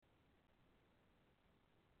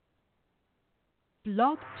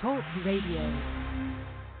Blog Talk Radio.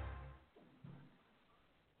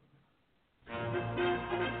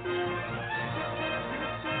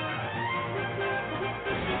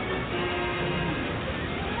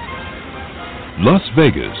 Las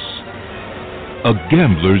Vegas, a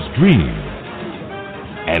gambler's dream,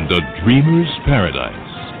 and a dreamer's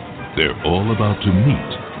paradise. They're all about to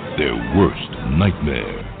meet their worst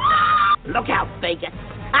nightmare. Look out, Vegas!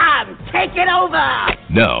 I'm taking over!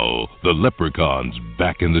 Now, the leprechaun's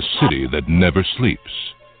back in the city that never sleeps.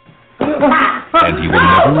 And he will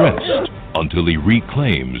never rest until he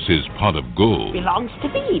reclaims his pot of gold. Belongs to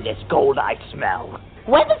me, this gold I smell.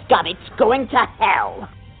 Whoever's got it's going to hell.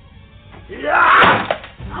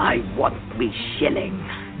 I want me shilling.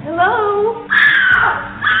 Hello?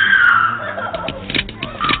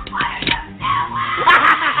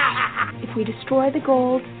 If we destroy the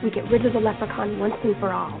gold, we get rid of the leprechaun once and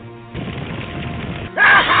for all.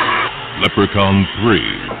 Leprechaun 3,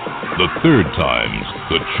 the third time's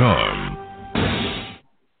the charm.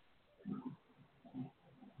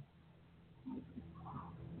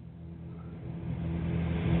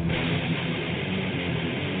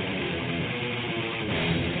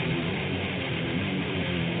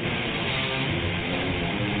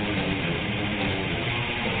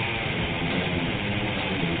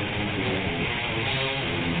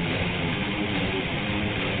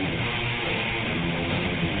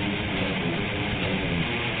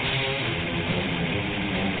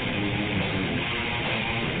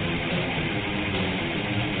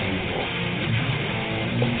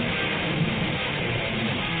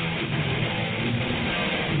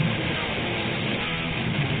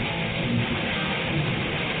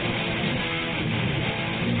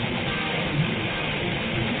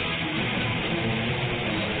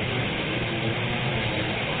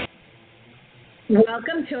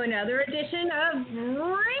 Welcome to another edition of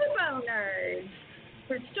REPO Nerds,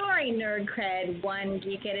 restoring Nerd Cred one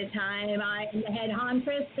geek at a time. I am the head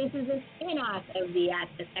HAUNTRESS. This is a spin-off of the At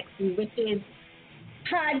the Sexy Witches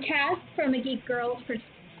podcast from a geek girl's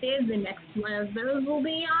perspective. The next one of those will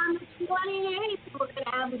be on the 28th. We're going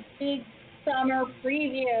to have a big summer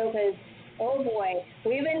preview because, oh boy,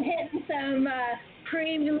 we've been hitting some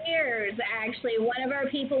premieres, actually. One of our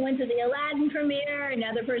people went to the Aladdin premiere.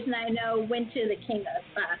 Another person I know went to the King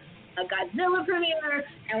of Godzilla premiere.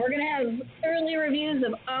 And we're going to have early reviews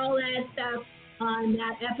of all that stuff on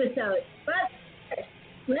that episode. But first,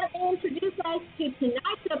 let me introduce us to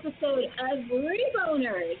tonight's episode of REPO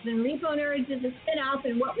Nerds. And REPO Nerds is a spin-off,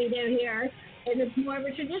 and what we do here is it's more of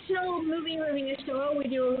a traditional movie review show. We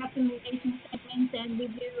do a recommendation segment, and we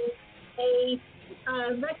do a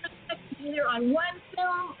retrospective either on one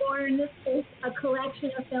film or, in this case, a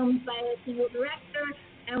collection of films by a single director,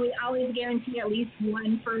 and we always guarantee at least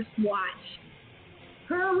one first watch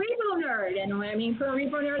per REPO Nerd. And when I mean per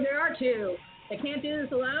REPO Nerd, there are two. They can't do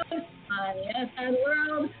this alone on the other side of the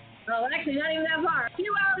world. Well, actually, not even that far. A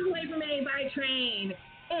few hours away from me by train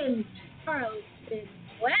in Charleston,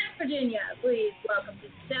 West Virginia. Please welcome to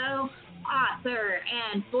the show, author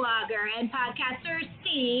and blogger and podcaster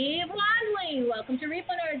Steve Wandling. Welcome to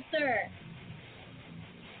REPO Nerds, sir.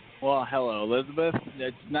 Well, hello, Elizabeth.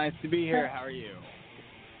 It's nice to be here. How are you?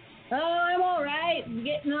 Oh, I'm all right.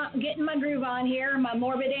 Getting my groove on here. My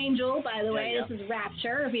Morbid Angel, by the way. This is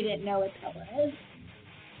Rapture, if you didn't know what that was.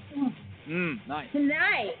 Nice.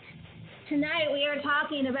 Tonight we are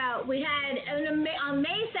talking about, we had, on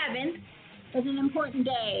May 7th, was an important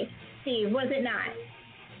day. Steve, was it not?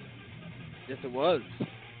 Yes, it was.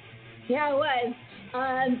 Yeah, it was.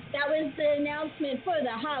 That was the announcement for the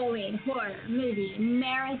Halloween horror movie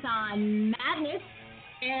Marathon Madness.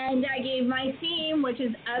 And I gave my theme, which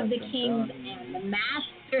is Of the Kings and the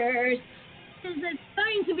Masters. This is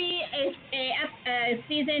going to be a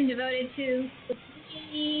season devoted to the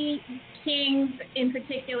three kings, in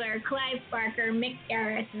particular, Clive Barker, Mick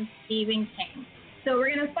Garris, and Stephen King. So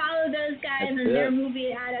we're going to follow those guys in their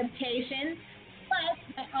movie adaptations.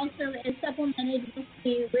 But I also is supplemented with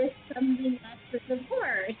the list from the Masters of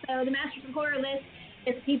Horror. So the Masters of Horror list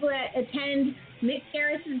is people that attend Mick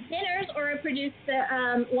Garris's dinners or produce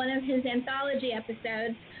one of his anthology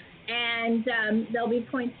episodes, and there'll be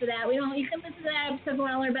points for that. You can listen to that episode if you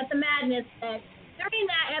want to learn about the madness. But during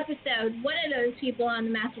that episode, one of those people on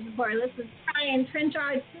the Masters of Horror list was BRIAN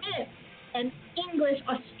TRENCHARD-SMITH, an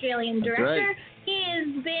English-Australian director. Right. He has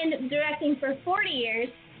been directing for 40 years.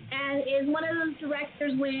 And is one of those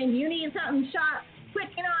directors when you need something shot quick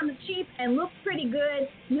and on the cheap and looks pretty good,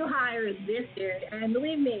 you hire this dude. And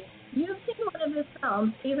believe me, you've seen one of his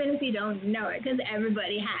films, even if you don't know it, because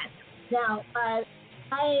everybody has. Now,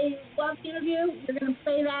 I love the interview. We're going to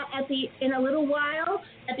play that in a little while.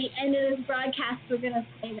 At the end of this broadcast, we're going to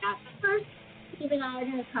play that. First, Steve and I are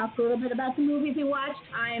going to talk a little bit about the movies we watched.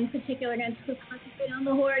 I, in particular, going to concentrate on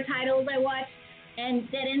the horror titles I watched, and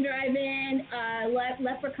Dead End Drive-In,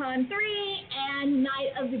 Leprechaun 3, and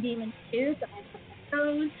Night of the Demons 2. So I talk about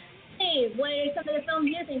those. Steve, what are some of the films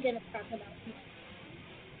you think you're going to talk about?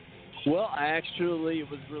 Well, I actually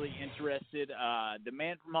was really interested. The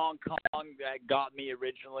Man from Hong Kong that got me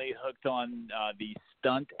originally hooked on the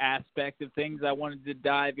stunt aspect of things I wanted to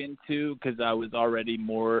dive into because I was already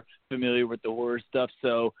more familiar with the horror stuff.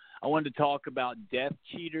 So I wanted to talk about Death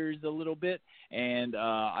Cheaters a little bit. And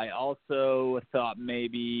I also thought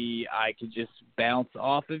maybe I could just bounce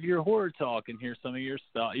off of your horror talk and hear some of your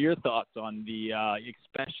thoughts on the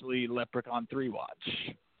especially Leprechaun 3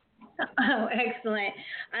 watch. Oh, excellent.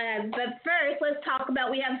 But first, let's talk about,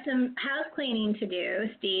 we have some house cleaning to do,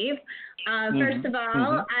 Steve. First of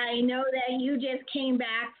all, I know that you just came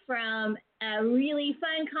back from a really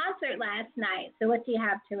fun concert last night. So what do you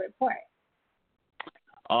have to report?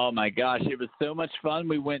 Oh, my gosh. It was so much fun.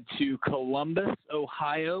 We went to Columbus,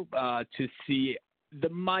 Ohio, to see the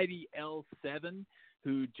mighty L7,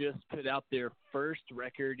 who just put out their first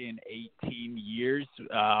record in 18 years,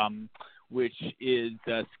 which is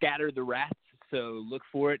Scatter the Rats. So look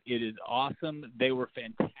for it. It is awesome. They were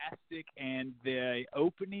fantastic. And the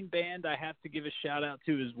opening band I have to give a shout out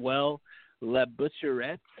to as well, La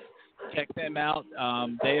Butcherettes. Check them out.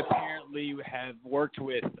 They apparently have worked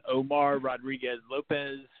with Omar Rodriguez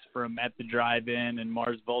Lopez from At the Drive-In and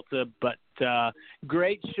Mars Volta. But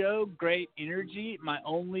great show, great energy. My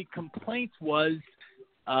only complaint was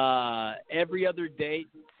every other date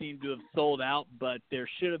seemed to have sold out, but there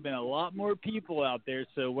should have been a lot more people out there.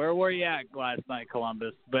 So where were you at last night,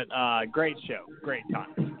 Columbus? But great show, great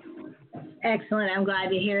time. Excellent. I'm glad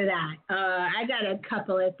to hear that. I got a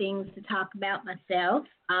couple of things to talk about myself.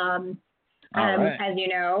 Right. As you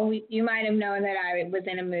know, you might have known that I was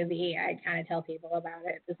in a movie. I kind of tell people about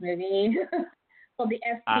it. This movie called the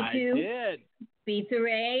SP2. I did. Beat the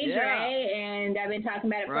Rage, Yeah. right? And I've been talking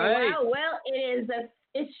about it for a while. Well, it is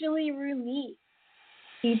officially released.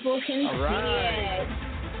 People can see it.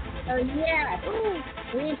 So, yes,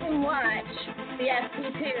 we can watch the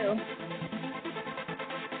SP2.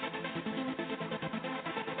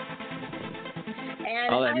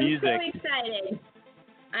 And I'm music. so excited.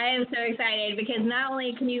 I am so excited because not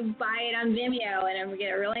only can you buy it on Vimeo and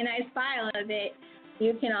get a really nice file of it,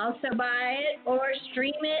 you can also buy it or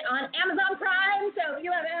stream it on Amazon Prime. So if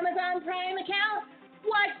you have an Amazon Prime account,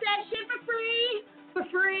 watch that shit for free. For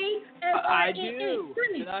free. I do.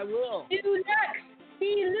 And I will. Deluxe. It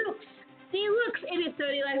is so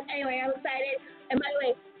deluxe. Anyway, I'm excited. And by the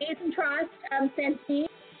way, Jason Trost sent me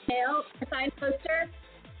a signed poster.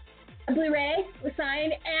 A Blu-ray was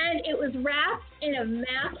signed, and it was wrapped in a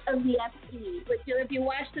map of the SP. Which, if you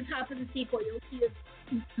watch the top of the sequel, you'll see this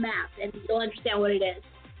map, and you'll understand what it is.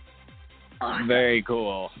 Awesome. Very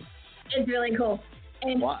cool. It's really cool.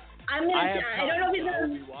 And I'm gonna. I don't know if it's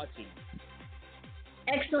gonna be watching.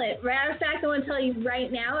 Excellent. Matter of fact, I want to tell you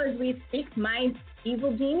right now, as we speak, my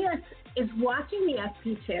evil genius is watching the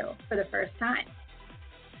SP2 for the first time.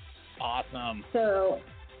 Awesome. So.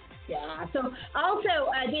 Yeah. So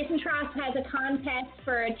also, Jason Trost has a contest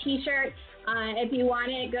for a T-shirt. If you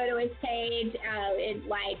want it, go to his page,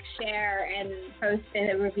 share, and post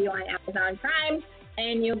a review on Amazon Prime,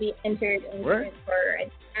 and you'll be entered for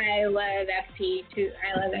an I Love FP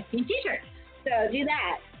T-shirt. So do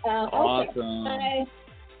that. Awesome.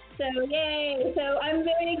 So yay! So I'm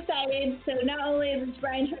very excited. So not only is this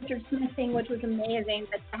BRIAN TRENCHARD-SMITH thing, which was amazing,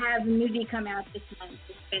 but to have the movie come out this month,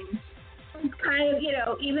 it's kind of,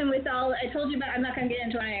 even with all, I told you about, I'm not going to get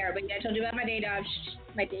into it on air, but I told you about my day job,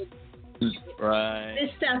 Right. This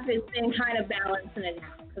stuff has been kind of balancing it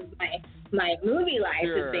out, because my movie life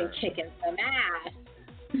has been kicking some ass.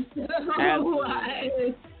 Yeah,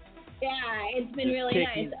 it's been really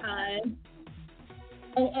nice.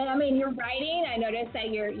 And I mean, you're writing, I noticed that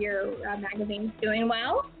your magazine's doing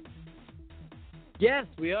well. Yes,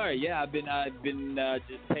 we are. Yeah, I've been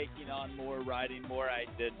just taking on more writing, more.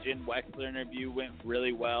 The Jen Wexler interview went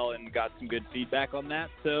really well and got some good feedback on that.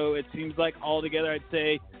 So it seems like altogether, I'd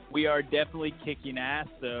say we are definitely kicking ass.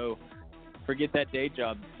 So forget that day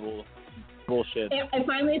job bullshit. I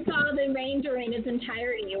finally saw The Ranger in its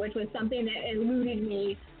entirety, which was something that eluded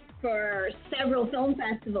me for several film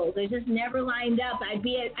festivals. It just never lined up. I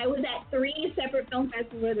was at 3 separate film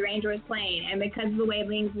festivals where The Ranger was playing, and because of the way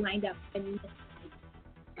things lined up,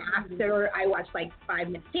 after I watched 5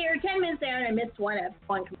 minutes here, 10 minutes there, and I missed one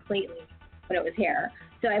completely when it was here.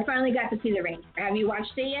 So I finally got to see The Ranger. Have you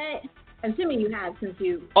watched it yet? I'm assuming you have since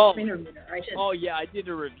you interviewed her. Oh yeah, I did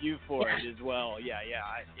a review for it as well.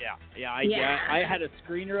 I had a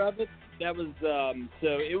screener of it. That was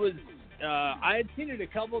so it was. I had seen it a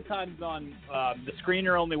couple times on the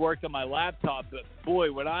screener. Only worked on my laptop, but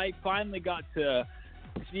boy, when I finally got to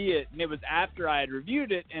see it, and it was after I had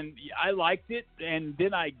reviewed it, and I liked it, and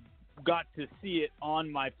then I got to see it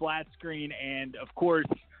on my flat screen, and of course,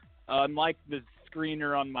 unlike the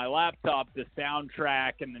screener on my laptop, the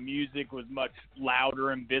soundtrack and the music was much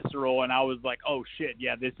louder and visceral, and I was like, oh shit,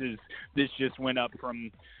 yeah, this just went up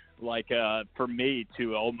from like for me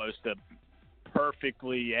to almost a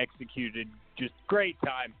perfectly executed, just great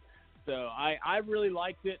time. So I really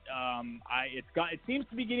liked it. It seems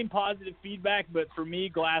to be getting positive feedback, but for me,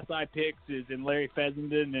 Glass Eye Picks and Larry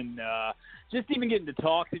Fessenden, and just even getting to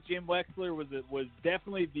talk to Jim Wexler was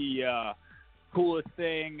definitely the coolest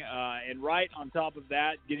thing. And right on top of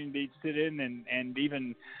that, getting to sit in and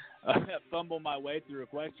even fumble my way through a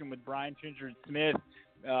question with BRIAN TRENCHARD-SMITH.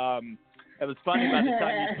 It was funny by the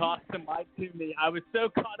time you tossed the mic to me. I was so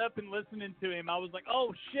caught up in listening to him. I was like,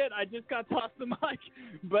 oh, shit, I just got tossed the mic.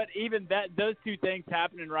 But even those two things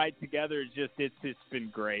happening right together, it's been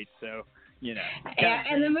great. So, you know. Yeah,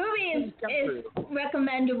 and the movie is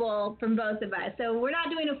recommendable from both of us. So we're not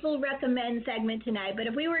doing a full recommend segment tonight. But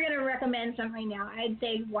if we were going to recommend something right now, I'd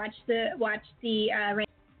say watch the Rain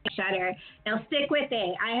Shutter. Now, stick with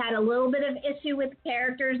it. I had a little bit of issue with the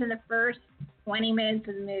characters in the first 20 minutes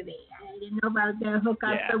of the movie. I didn't know if I was going to hook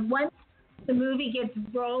up. Yeah. But once the movie gets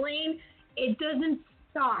rolling, it doesn't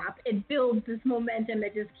stop. It builds this momentum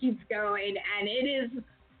that just keeps going, and it is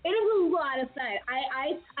a lot of fun.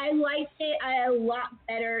 I liked it a lot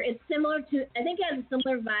better. It's similar to, I think it has a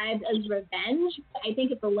similar vibe as Revenge, but I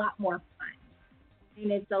think it's a lot more fun. And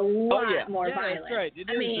it's a lot more violent. That's right. It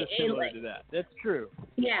is similar to that. That's true.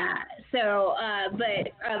 Yeah. So,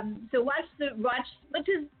 so watch, which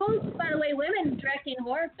is both, by the way, women directing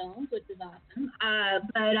horror films, which is awesome.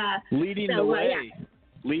 Leading the way. Yeah.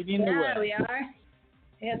 Leading the way. Yeah, we are.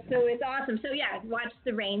 Yeah. So it's awesome. So yeah, watch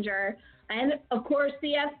The Ranger, and of course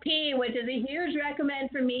the FP, which is a huge recommend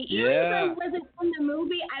for me. Even if I wasn't in the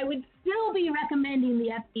movie, I would still be recommending the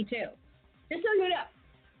FP too. Just so you know.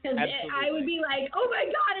 Because I would be like, oh my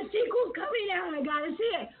God, a sequel's coming out, I gotta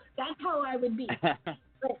see it. That's how I would be. but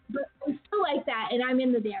I'm still like that, and I'm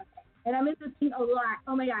in the damn thing. And I'm in this thing a lot.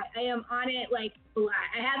 Oh my God, I am on it like a lot.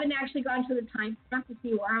 I haven't actually gone to the time stamp to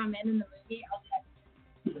see where I'm in the movie.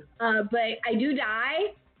 But I do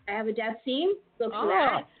die. I have a death scene. Look for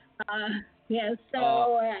that.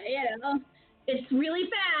 It's really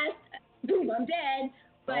fast. Boom, I'm dead.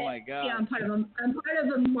 But, oh my God. Yeah, I'm part of a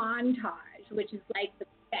montage, which is like the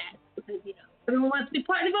best, because everyone wants to be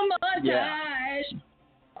part of a montage. Yeah.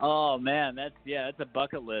 Oh man, that's a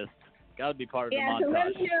bucket list. Got to be part of the montage. Yeah, so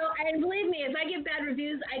let me know. And believe me, if I get bad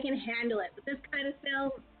reviews, I can handle it. But this kind of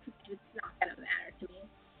film, it's not gonna matter to me.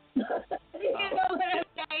 You know what I'm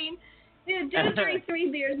saying? Just drink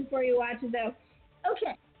 3 beers before you watch it, though.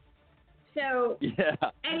 Okay. So,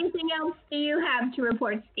 anything else do you have to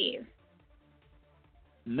report, Steve?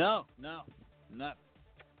 No.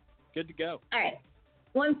 Good to go. All right.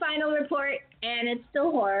 One final report, and it's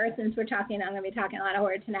still horror, since I'm going to be talking a lot of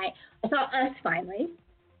horror tonight. I saw Us finally.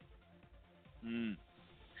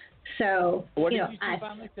 So, what did you see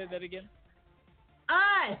finally? Say that again.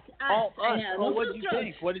 Us. Us. Oh, what did you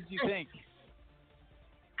think? What did you think?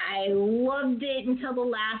 I loved it until the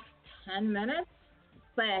last 10 minutes,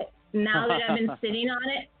 but now that I've been sitting on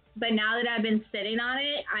it,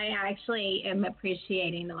 I actually am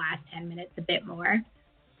appreciating the last 10 minutes a bit more.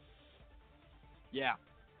 Yeah,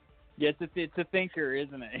 it's a thinker,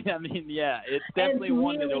 isn't it? I mean, it's definitely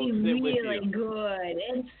one that'll sit with you. It's really good.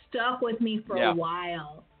 It stuck with me for a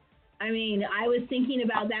while. I mean, I was thinking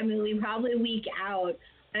about that movie probably a week out.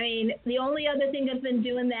 I mean, the only other thing that's been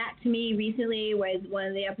doing that to me recently was one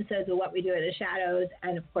of the episodes of What We Do in the Shadows,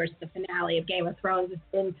 and of course the finale of Game of Thrones has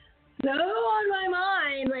been so on my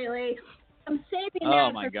mind lately. I'm saving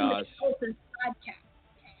that for somebody else's podcast.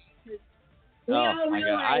 Oh my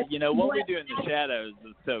God! What We Do in the Shadows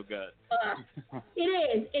is so good. It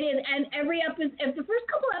is, and every episode, if the first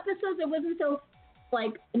couple episodes I wasn't so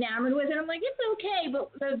enamored with it, I'm like, it's okay, but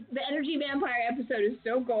the Energy Vampire episode is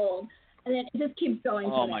so gold, and then it just keeps going.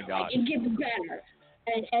 Oh my God! It gets better,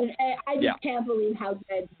 and I just can't believe how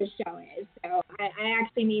good the show is. So I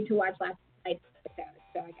actually need to watch last night's episode.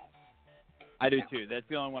 So I guess I do too. That's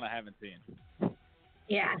the only one I haven't seen.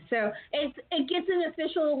 Yeah, so it gets an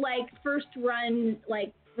official first run.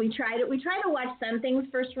 We try to watch some things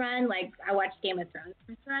first run. Like I watched Game of Thrones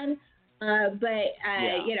first run, but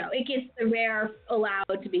it gets the rare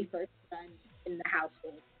allowed to be first run in the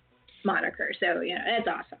household. moniker. So, that's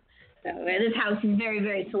awesome. So this house is very,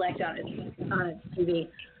 very select on its TV.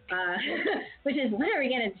 Which is, what are we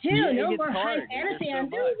going to do? Yeah, no more high hard, fantasy on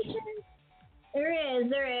television. There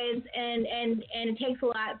is. And it takes a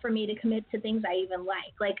lot for me to commit to things I even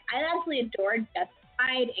like. Like, I absolutely adored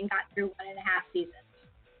Justified and got through 1.5 seasons.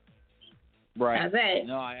 Right. That's it.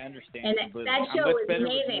 No, I understand. And completely. that show was better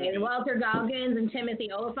amazing. And Walter Goggins and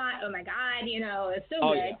Timothy Olyphant. Oh my God, it's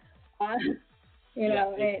so good.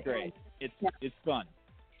 Yeah. It's great. It's fun.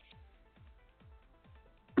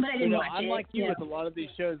 But I didn't watch I'm it. like you with a lot of these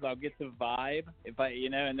shows. I'll get the vibe if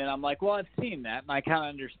and then I'm like, well, I've seen that and I kind of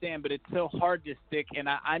understand, but it's so hard to stick. And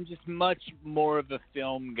I'm just much more of a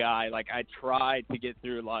film guy. Like, I try to get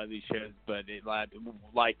through a lot of these shows, but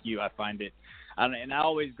like you, I find it. And I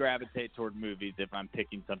always gravitate toward movies if I'm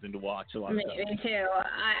picking something to watch. A lot of times. Me too.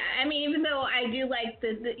 I mean, even though I do like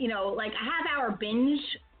the like a half-hour binge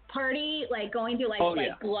party, like going through like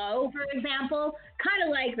Glow, for example, kind of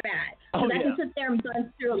like that. Because I can sit there and buzz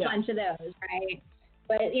through a bunch of those, right?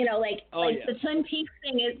 But the Twin Peaks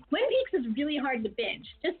thing Twin Peaks is really hard to binge.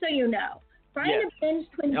 Just so you know, trying to binge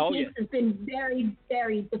Twin Peaks has been very,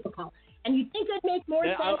 very difficult. And you think it'd make more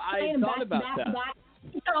sense playing back to back?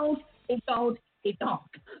 They don't.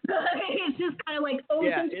 It's just kind of like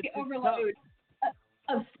overload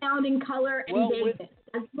of sound and color and vagueness.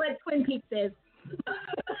 That's what Twin Peaks is.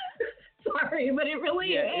 Sorry, but it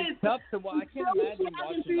really is. It's tough to watch. I can't imagine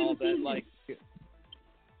watching all that.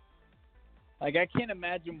 Like I can't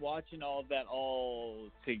imagine watching all of that all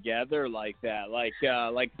together like that.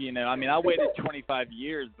 I mean, I waited 25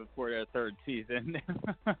 years before the third season.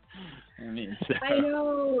 I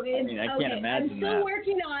know. I can't imagine I'm still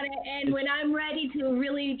working on it, and when I'm ready to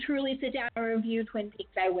really, truly sit down and review Twin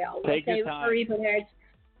Peaks, I will. Take your time.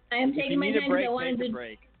 I am taking my time because I wanted to.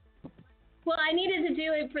 Break. Well, I needed to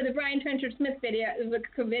do it for the BRIAN TRENCHARD-SMITH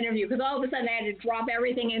interview because all of a sudden I had to drop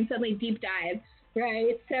everything and suddenly deep dive,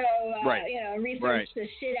 right? So, research the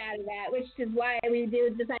shit out of that, which is why we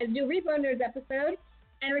decided to do a Repo Nerds episode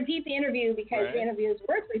and repeat the interview because the interview is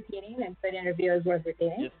worth repeating and good interview is worth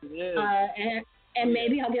repeating. Yes, it is. And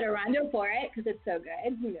maybe I'll get a rondo for it because it's so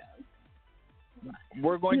good. Who knows?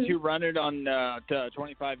 We're going to run it on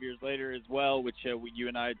 25 years later as well, which you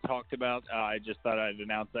and I had talked about. I just thought I'd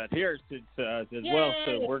announce that here as well.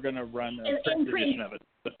 So we're going to run a print edition of it.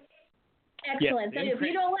 Excellent. So if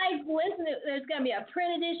you don't like listen, there's going to be a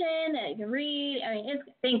print edition that you can read. I mean,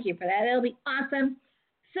 thank you for that. It'll be awesome.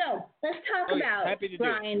 So let's talk about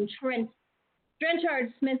BRIAN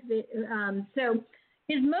Trenchard-Smith. So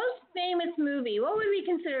his most famous movie, what would we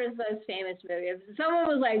consider his most famous movie? If someone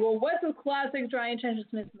was like, well, what's a classic BRIAN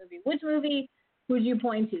TRENCHARD-SMITH movie? Which movie would you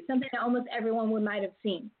point to? Something that almost everyone might have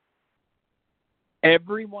seen.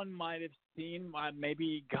 Everyone might have seen,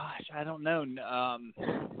 maybe, gosh, I don't know,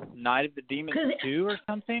 Night of the Demons 2 or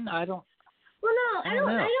something? I don't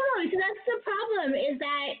know. Because that's the problem is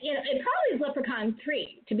that, it probably is Leprechaun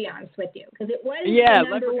 3, to be honest with you. Because it was the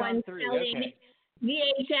number one selling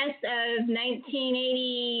VHS of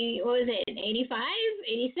 1980, what was it, 85,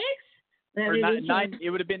 86? It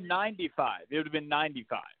would have been 95. It would have been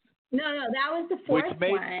 95. No, that was the fourth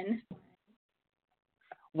one.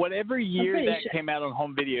 Whatever year that came out on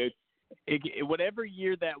home video, whatever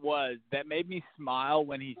year that was, that made me smile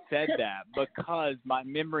when he said that because my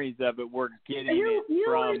memories of it were getting it from the You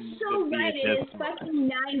are so right. It is fucking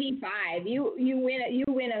 95. You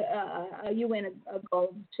win a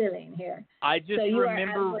gold shilling here. I just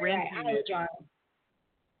remember renting it.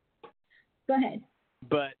 Go ahead.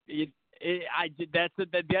 But that's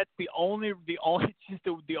the only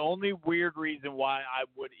weird reason why I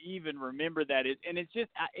would even remember that is, and it's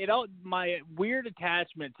just my weird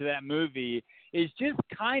attachment to that movie is just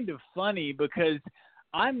kind of funny because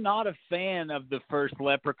I'm not a fan of the first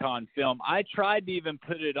Leprechaun film. I tried to even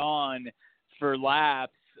put it on for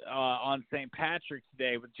laughs on St. Patrick's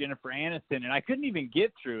Day with Jennifer Aniston, and I couldn't even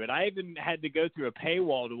get through it. I even had to go through a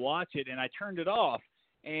paywall to watch it, and I turned it off.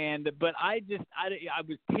 But I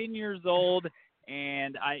was 10 years old,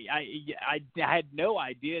 and I had no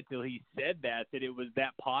idea till he said that it was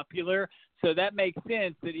that popular. So that makes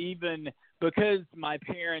sense that even because my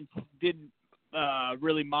parents didn't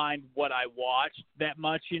really mind what I watched that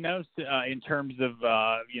much, in terms of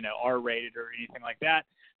R-rated or anything like that.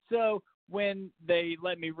 So when they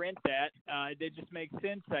let me rent that, it just makes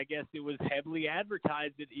sense. I guess it was heavily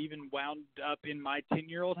advertised. It even wound up in my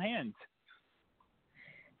 10-year-old hands.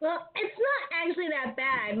 Well, it's not actually that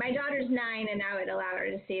bad. My daughter's 9, and I would allow her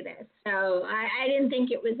to see this. So I didn't think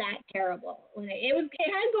it was that terrible. It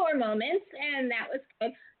had gore moments, and that was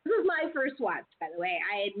good. This was my first watch, by the way.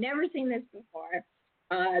 I had never seen this before.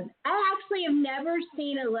 I actually have never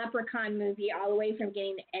seen a Leprechaun movie all the way from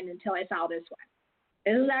beginning to end until I saw this one.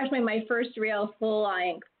 This is actually my first real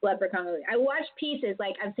full-length Leprechaun movie. I watched pieces,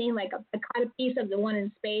 like I've seen like I caught a piece of the one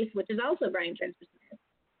in space, which is also BRIAN TRENCHARD-SMITH.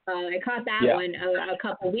 I caught that one a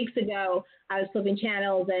couple of weeks ago. I was flipping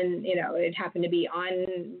channels, and it happened to be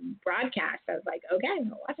on broadcast. I was like, okay,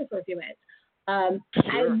 I'll watch it for a few minutes. Sure.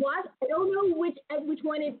 I don't know which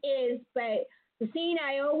one it is, but the scene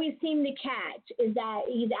I always seem to catch is that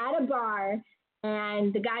he's at a bar,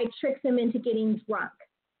 and the guy tricks him into getting drunk.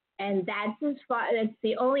 And that's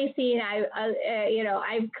the only scene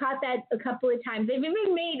I've caught that a couple of times. They've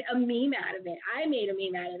even made a meme out of it. I made a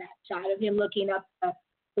meme out of that shot of him looking up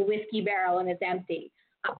the whiskey barrel and it's empty.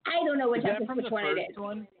 I don't know which one it is.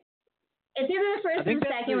 One? It's either the first or the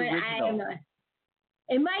second one. I don't know.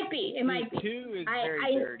 It might be. It might be. 2 is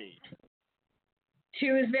very dirty.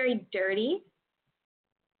 2 is very dirty.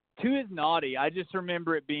 2 is naughty. I just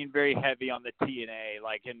remember it being very heavy on the TNA,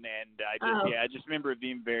 I just remember it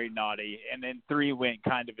being very naughty. And then 3 went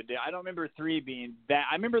kind of I don't remember 3 being that.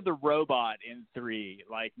 I remember the robot in 3,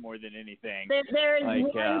 like, more than anything. There's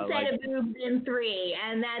one set of boobs in 3,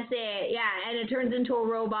 and that's it. Yeah, and it turns into a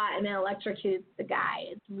robot and then electrocutes the guy.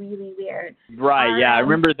 It's really weird. Right. I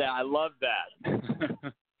remember that. I love that.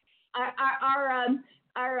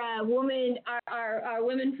 Our woman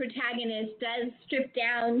protagonist does strip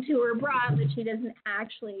down to her bra, but she doesn't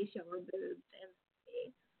actually show her boobs.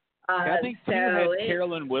 I think she had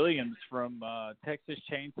Carolyn Williams from Texas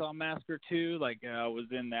Chainsaw Massacre 2,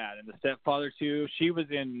 was in that, and The Stepfather 2. She was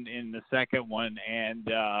in the second one, and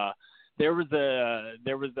there was a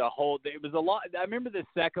lot. I remember the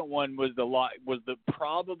second one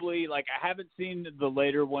probably I haven't seen the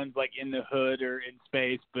later ones like In the Hood or In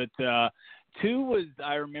Space, but 2 was,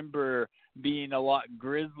 I remember, being a lot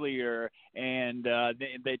grislier, and I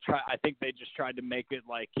think they just tried to make it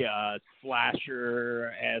like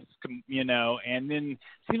slasher-esque, and then it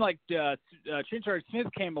seemed like Trenchard-Smith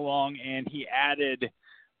came along and he added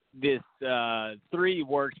this 3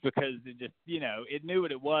 works because it just, it knew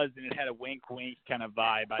what it was, and it had a wink-wink kind of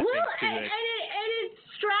vibe, I think, to it. And it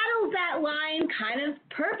straddles that line kind of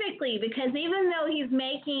perfectly, because even though he's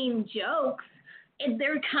making jokes,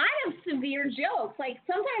 they're kind of severe jokes. Like,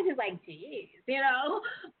 sometimes it's like, geez,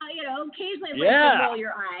 occasionally it's like you roll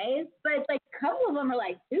your eyes, but like a couple of them are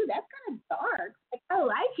like, dude, that's kind of dark. Like, I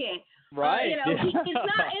like it. Right. It's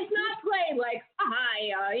not played like,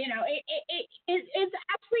 it's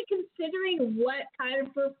actually considering what kind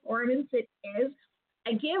of performance it is.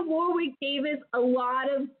 I give Warwick Davis a lot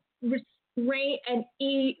of restraint and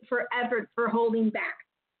E for effort for holding back,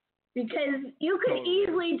 because you could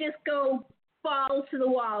easily just go balls to the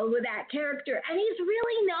wall with that character, and he's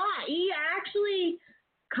really not. He actually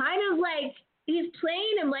kind of he's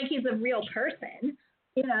playing him like he's a real person,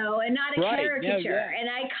 and not a caricature. And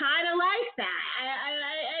I kind of like that.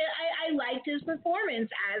 I liked his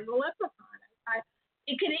performance as a Leprechaun.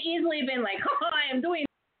 It could have easily been like, I am doing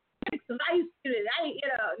this because I used to do it. I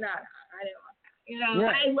didn't want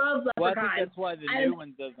that. I love Leprechaun. Well, I think that's why the new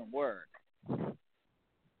one doesn't work.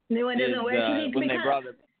 New one doesn't work when they brought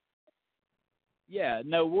it. Yeah,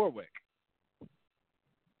 no Warwick.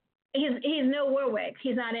 He's no Warwick.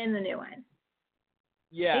 He's not in the new one.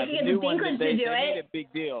 Yeah, the new one, they made a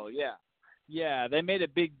big deal. Yeah, they made a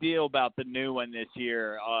big deal about the new one this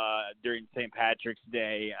year during St. Patrick's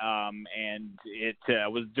Day, and it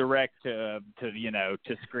was direct to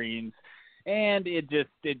screens, and it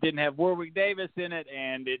didn't have Warwick Davis in it,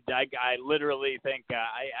 and I literally think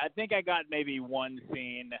I think I got maybe one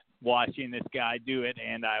scene watching this guy do it,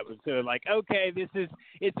 and I was like, okay,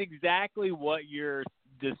 it's exactly what you're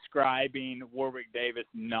describing Warwick Davis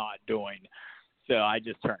not doing. So I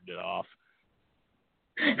just turned it off.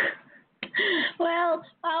 Well,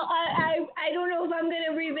 I don't know if I'm going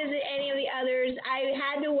to revisit any of the others. I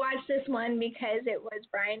had to watch this one because it was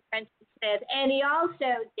BRIAN TRENCHARD-SMITH, and he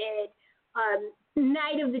also did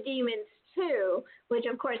Night of the Demons 2, which,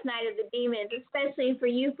 of course, Night of the Demons, especially for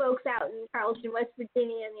you folks out in Charleston, West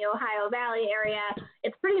Virginia, and the Ohio Valley area,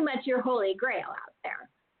 it's pretty much your holy grail out there.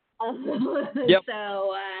 Yep.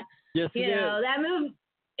 So, yes, that movie,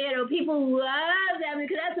 people love that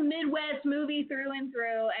because that's a Midwest movie through and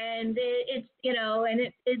through, and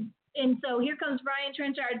and so here comes BRIAN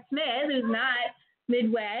TRENCHARD-SMITH, who's not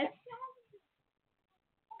Midwest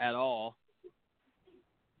at all.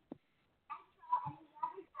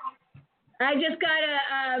 I just got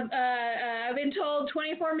I've been told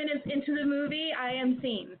 24 minutes into the movie, I am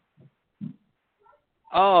seen.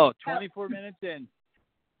 Oh, 24 minutes in.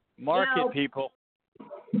 Mark it, people.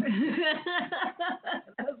 That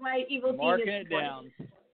was my evil Marking it down.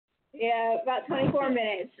 Yeah, about 24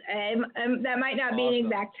 minutes. That might not be an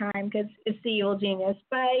exact time because it's the evil genius,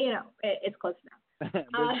 but it's close enough.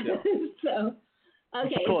 So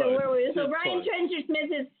where were we? So Brian Trenchard-Smith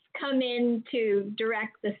has come in to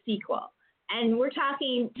direct the sequel, and we're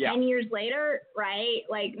talking 10 years later, right?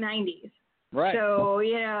 Like 90s. Right. So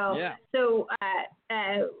So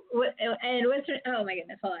what's her, oh my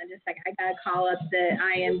goodness, hold on just a second. I gotta call up the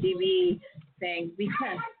IMDb thing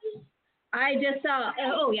because I just saw.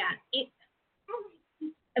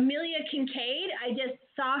 Amelia Kincaid. I just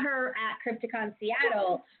saw her at Crypticon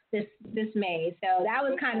Seattle this May, so that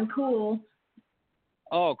was kind of cool.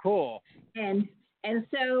 Oh, cool. And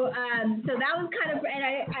so that was kind of, and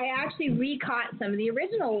I actually recaught some of the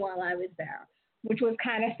original while I was there, which was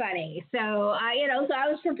kind of funny. So so I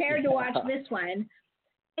was prepared to watch this one.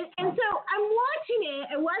 And so I'm watching it.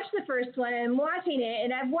 I watched the first one, and I'm watching it,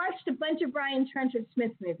 and I've watched a bunch of Brian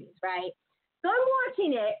Trenchard-Smith movies, right? So I'm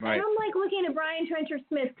watching it, and I'm like looking at Brian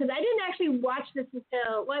Trenchard-Smith because I didn't actually watch this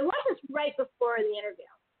I watched this right before the interview.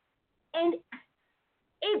 And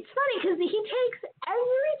it's funny because he takes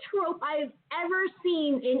every trope I've ever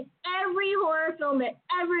seen in every horror film that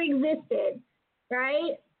ever existed,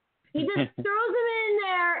 right? He just throws them in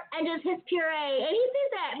there and just hits puree, and he did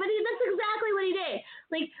that. But that's exactly what he did.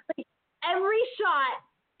 Like every shot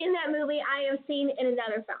in that movie I have seen in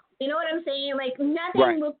another film. You know what I'm saying? Like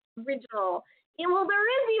nothing looks original. Well, there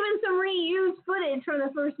is even some reused footage from the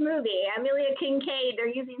first movie. Amelia Kincaid, they're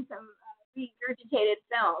using some regurgitated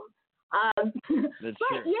film. But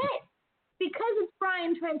yet, because it's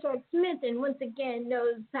Brian Trenchard-Smith, and once again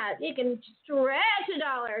knows how it can stretch a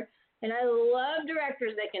dollar, and I love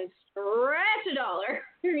directors that can stretch a dollar,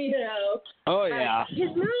 Oh, yeah. His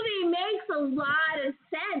movie makes a lot of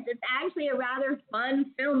sense. It's actually a rather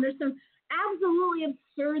fun film. There's some absolutely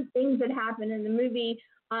absurd things that happen in the movie.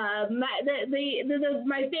 My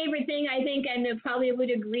favorite thing, I think, and probably would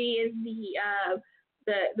agree, is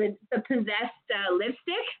the possessed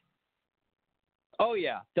lipstick. Oh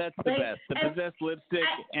yeah, that's the best. The possessed lipstick,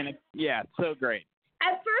 it's so great.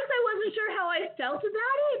 At first, I wasn't sure how I felt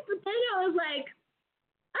about it, but then I was like,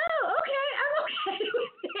 "Oh, okay, I'm okay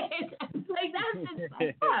with it." Like that's just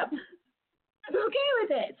messed up. I'm okay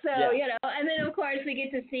with it. So and then of course we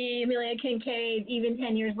get to see Amelia Kincaid even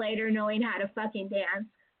 10 years later knowing how to fucking dance.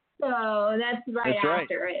 So that's right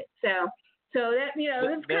after it. So that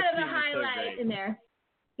that's kind of a highlight in there.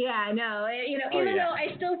 Yeah, I know. Even though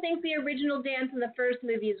I still think the original dance in the first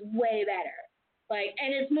movie is way better. Like,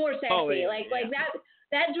 and it's more sexy. Like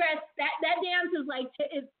that dress, that dance is like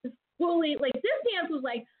it's fully like this dance was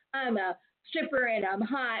like I'm a stripper and I'm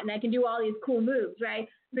hot and I can do all these cool moves, right?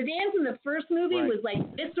 The dance in the first movie was like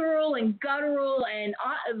visceral and guttural and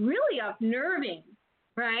really unnerving,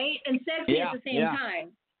 right? And sexy at the same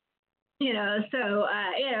time. So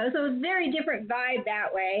it's a very different vibe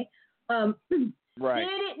that way. Right.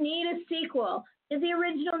 Did it need a sequel? Did the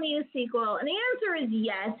original need a sequel? And the answer is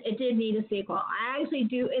yes, it did need a sequel. I actually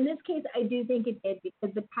do. In this case, I do think it did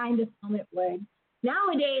because the kind of film it would.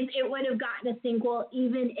 Nowadays, it would have gotten a sequel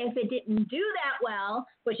even if it didn't do that well,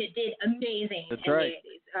 which it did amazing. That's right.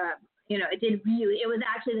 It did really. It was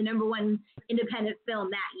actually the #1 independent film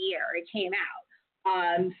that year. It came out.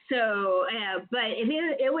 But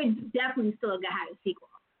it would definitely still have had a sequel.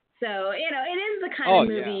 So, it is the kind of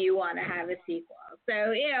movie you want to have a sequel.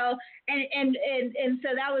 So, and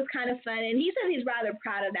so that was kind of fun. And he says he's rather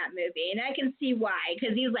proud of that movie. And I can see why.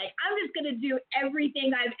 Because he's like, I'm just going to do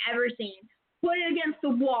everything I've ever seen, put it against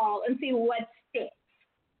the wall, and see what sticks.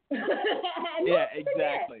 Yeah,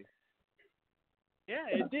 exactly. Yeah,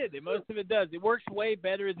 it did. Most of it does. It works way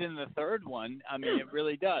better than the third one. I mean, it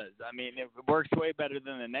really does. I mean, it works way better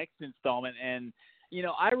than the next installment. And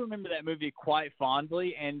I remember that movie quite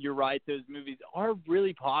fondly, and you're right, those movies are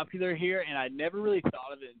really popular here, and I never really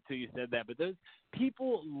thought of it until you said that, but those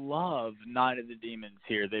people love Night of the Demons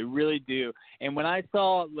here. They really do. And when I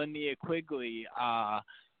saw Linnea Quigley,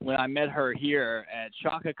 when I met her here at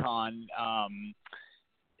ShakaCon,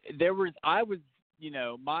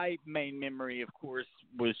 my main memory, of course,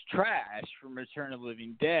 was Trash from Return of the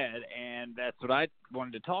Living Dead, and that's what I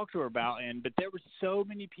wanted to talk to her about. But there were so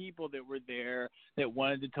many people that were there that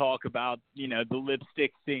wanted to talk about, the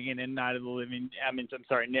lipstick scene in Night of the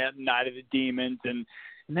Demons, and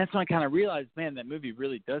that's when I kind of realized, man, that movie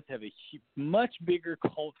really does have a much bigger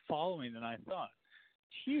cult following than I thought.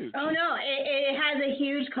 Huge. Oh no, it has a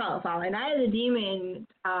huge cult following. Night of the Demons,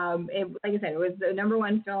 like I said, it was the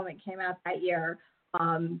 #1 film that came out that year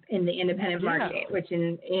in the independent market, which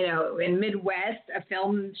in Midwest, a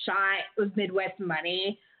film shot with Midwest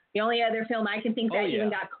money The only other film I can think that yeah. even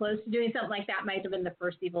got close to doing something like that might have been the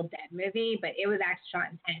first Evil Dead movie, but it was actually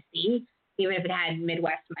shot in Tennessee, even if it had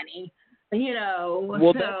Midwest money. You know,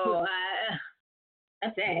 well, so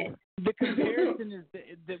that's it. The comparison is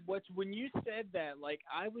that when you said that, like,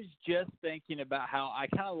 I was just thinking about how I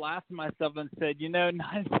kind of laughed at myself and said, you know,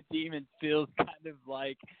 Night of the Demons feels kind of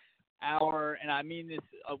like and I mean this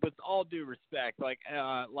with all due respect, like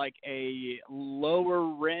a lower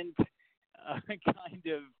rent kind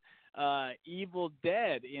of Evil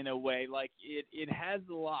Dead in a way. Like it has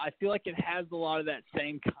a lot. I feel like it has a lot of that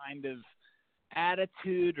same kind of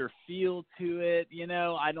attitude or feel to it. You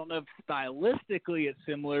know, I don't know if stylistically it's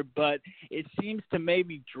similar, but it seems to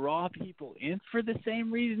maybe draw people in for the same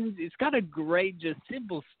reasons. It's got a great, just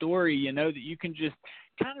simple story, you know, that you can just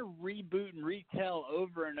kind of reboot and retell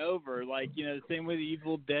over and over. Like, you know, the same way the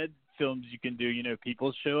Evil Dead films you can do. You know,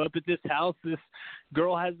 people show up at this house, this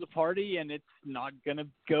girl has a party, and it's not going to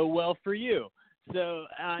go well for you. So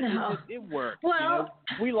it works. Well, you know?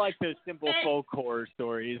 We like those simple folk horror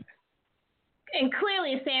stories. And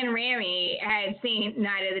clearly Sam Raimi had seen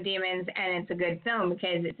Night of the Demons, and it's a good film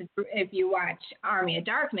because if you watch Army of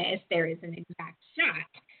Darkness, there is an exact shot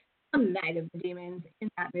of Night of the Demons in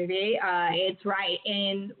that movie. It's right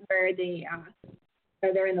in where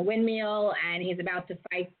they're in the windmill, and he's about to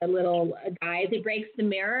fight the little guys. He breaks the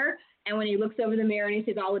mirror, and when he looks over the mirror and he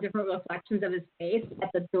sees all the different reflections of his face,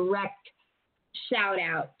 that's a direct shout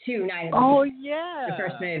out to Night of the Demons. Oh, yeah. The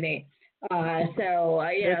first movie. So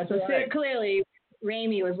clearly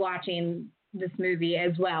Raimi was watching this movie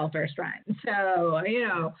as well first run. So, you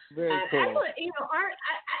know, very cool. You know,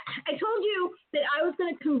 I told you that I was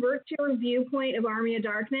going to convert your viewpoint of Army of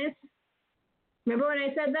Darkness. Remember when I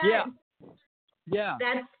said that? Yeah.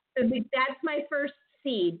 That's my first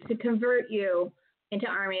seed to convert you into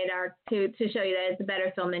Army of Dark to show you that it's a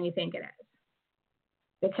better film than you think it is.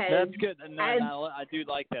 Because that's good. And I do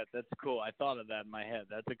like that. That's cool. I thought of that in my head.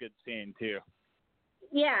 That's a good scene too.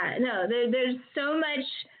 Yeah, no, there's so much.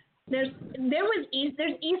 There's Easter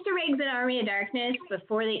eggs in Army of Darkness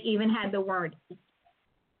before they even had the word.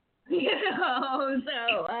 You know,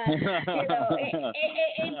 so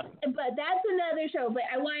but that's another show. But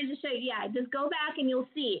I wanted to show you. Yeah, just go back and you'll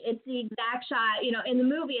see. It's the exact shot. You know, in the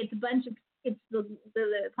movie, it's the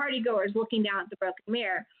party goers looking down at the broken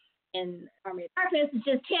mirror. In Army of Darkness, it's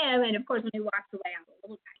just him, and of course, when he walks away, I'm a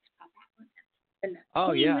little guy.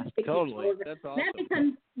 Oh yeah, totally. That's awesome. That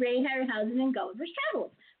becomes Ray Harryhausen and Gulliver's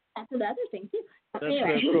Travels. That's another thing too. That's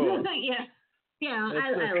anyway, so cool. I love that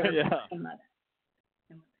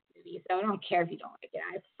movie, so I don't care if you don't like it.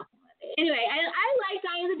 I fucking love it. Anyway, I like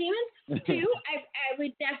Night of the Demons too. I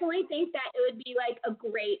would definitely think that it would be like a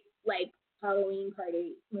great like Halloween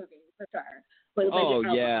party movie for sure. Oh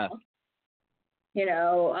yeah. You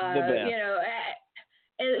know,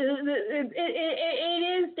 it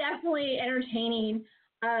is definitely entertaining.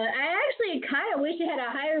 I actually kind of wish it had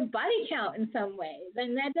a higher body count in some ways,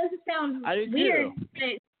 and that doesn't sound weird.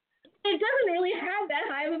 It doesn't really have that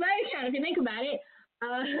high of a body count if you think about it.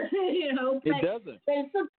 You know, but, it doesn't. But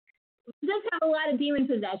it does have a lot of demon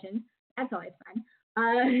possession. That's always fun.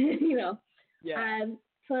 You know. Yeah.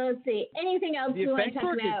 So let's see. Anything else we want to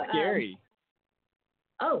talk about? It's scary.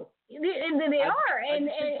 They are, and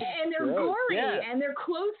they're gory, and they're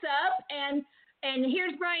close up, and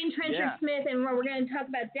here's BRIAN TRENCHARD-SMITH, and we're going to talk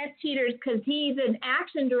about Death Cheaters because he's an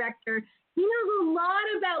action director. He knows a lot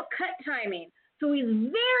about cut timing, so he's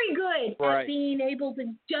very good at being able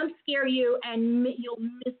to jump scare you, and you'll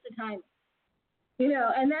miss the timing. You know,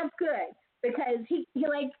 and that's good because he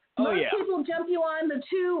like most people jump you on the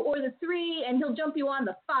 2 or the 3, and he'll jump you on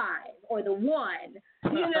the 5 or the 1,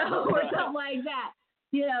 you know, or something like that.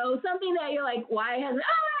 You know, something that you're like, why hasn't,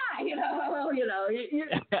 you're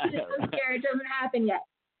scared, it doesn't happen yet.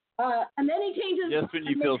 And then he changes. Just when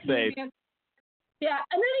you feel safe. Yeah,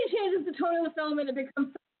 and then he changes the tone of the film and it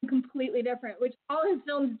becomes something completely different, which all his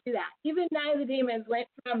films do that. Even Night of the Demons went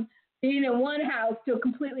from being in one house to a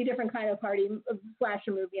completely different kind of party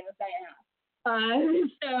slasher movie in the second half.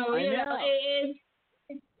 So, you know,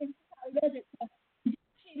 it's how he does it.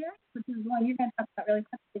 Cheater, which is one you're going to talk about really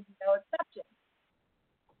quickly, is no exception.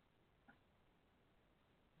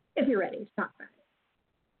 If you're ready, stop that.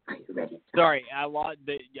 Are you ready? Sorry, I lost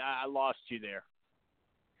you there.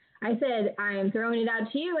 I said I am throwing it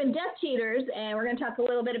out to you in Death Cheaters, and we're going to talk a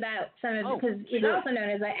little bit about some of because he's also known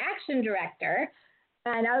as an action director.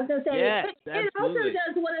 And I was going to say it also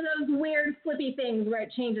does one of those weird flippy things where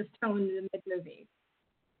it changes tone in the mid-movie.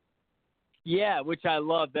 Yeah, which I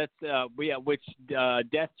love. That's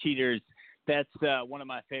Death Cheaters. That's one of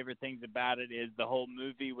my favorite things about it is the whole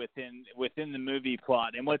movie within the movie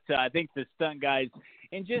plot. And what I think the stunt guys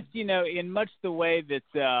and just in much the way that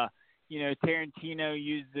Tarantino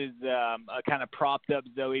uses a kind of propped up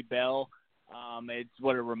Zoe Bell. It's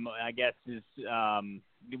what I guess is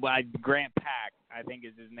Grant Pak, I think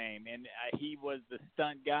is his name, and he was the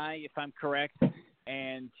stunt guy, if I'm correct,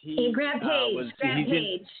 and Grant Page. Grant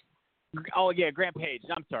Page. Grant Page.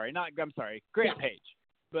 Grant Page.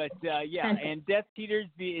 But and Death Cheaters,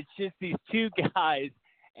 it's just these two guys,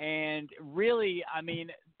 and really, I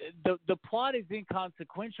mean, the plot is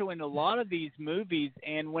inconsequential in a lot of these movies,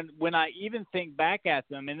 and when I even think back at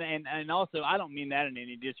them, and also I don't mean that in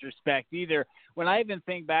any disrespect either. When I even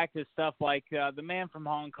think back to stuff like The Man from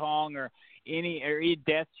Hong Kong or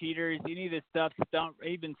Death Cheaters, any of this stuff, Stunt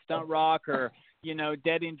Rock or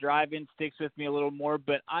Dead End Drive-In sticks with me a little more,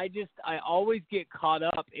 but I always get caught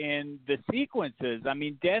up in the sequences. I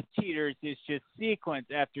mean, Death Cheaters is just sequence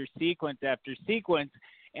after sequence after sequence.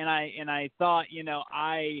 And I thought,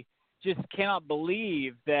 I just cannot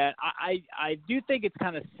believe that I do think it's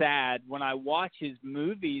kind of sad when I watch his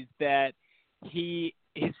movies that his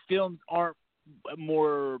films aren't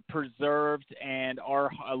more preserved and are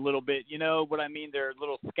a little bit, what I mean? They're a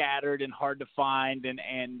little scattered and hard to find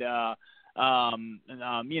and not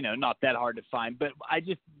that hard to find, but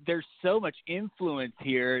there's so much influence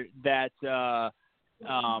here that,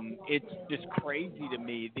 it's just crazy to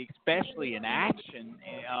me, especially in action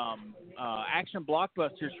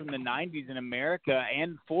blockbusters from the 90s in America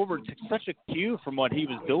and forward. It's such a cue from what he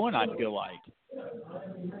was doing, I feel like.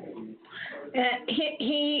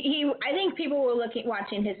 I think people were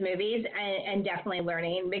watching his movies and definitely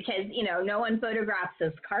learning because, no one photographs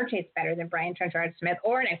this car chase better than Brian Trenchard-Smith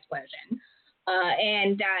or an explosion.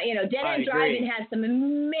 Dead End Drive-In has some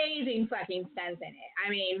amazing fucking stunts in it. I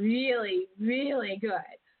mean, really, really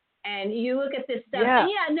good. And you look at this stuff,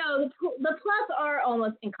 the plots are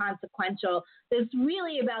almost inconsequential. It's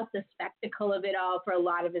really about the spectacle of it all for a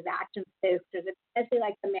lot of his action scenes, especially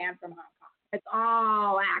like The Man from Hong Kong. It's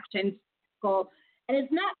all action, and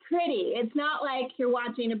it's not pretty. It's not like you're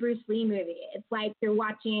watching a Bruce Lee movie. It's like it's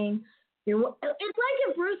like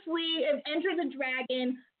if Bruce Lee, if Enter the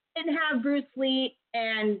Dragon, didn't have Bruce Lee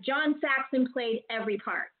and John Saxon played every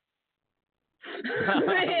part.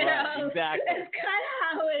 Exactly. That's kind of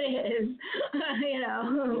how it is.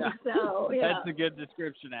 So that's a good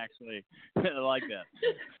description, actually. I like that.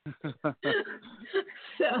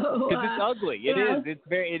 So because it's ugly.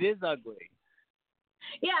 It is ugly.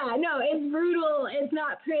 Yeah, no, it's brutal. It's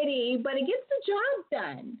not pretty, but it gets the job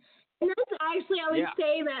done. And that's actually, I would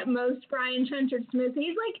say that most Brian Trenchard-Smith,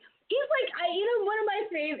 he's like, one of my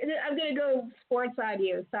favorite, I'm going to go sports on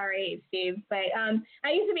you. Sorry, Steve. But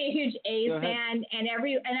I used to be a huge A's fan, and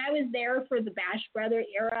I was there for the Bash Brother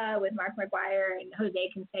era with Mark McGuire and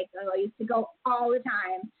Jose Canseco. I used to go all the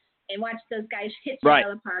time and watch those guys hit out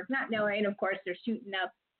of the park, not knowing, of course, they're shooting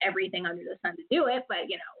up everything under the sun to do it, but,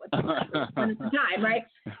 when it's the time, right?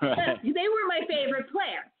 They were my favorite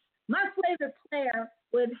player. My favorite player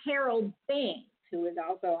was Harold Baines, who was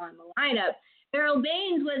also on the lineup. Harold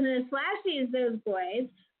Baines wasn't as flashy as those boys,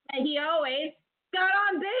 but he always got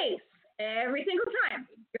on base every single time.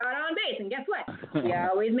 He got on base, and guess what? He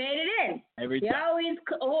always made it in. Every time.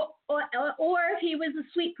 Or if he was a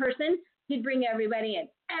sweet person, he'd bring everybody in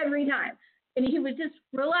every time. And he was just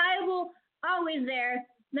reliable, always there.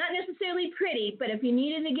 Not necessarily pretty, but if you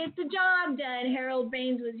needed to get the job done, Harold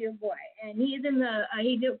Baines was your boy. And he's in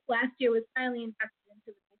last year was finally inducted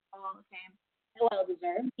into the Baseball Hall of Fame. Well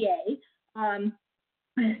deserved, yay.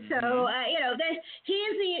 He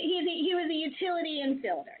was a utility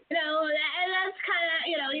infielder. And that's kind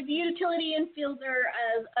of he's a utility infielder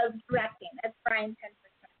of directing. That's Brian Trenchard.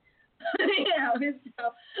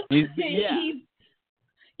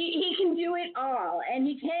 He can do it all, and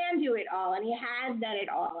he can do it all, and he has done it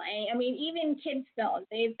all. I mean, even kids films.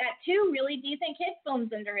 They've got two really decent kid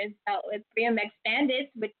films under his belt with BMX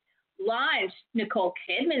Bandits, which launched Nicole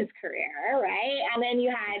Kidman's career, right? And then you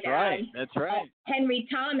had That's right. Henry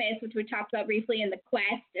Thomas, which we talked about briefly in The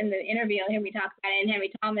Quest, in the interview. Henry talked about it, and Henry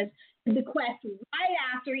Thomas did The Quest right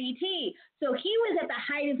after E.T. So he was at the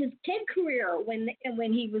height of his kid career when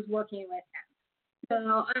he was working with him.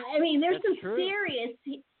 So I mean, there's some serious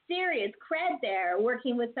cred there,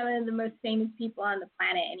 working with some of the most famous people on the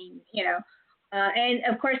planet, and and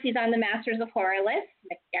of course he's on the Masters of Horror list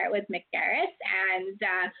with Mick Garris, and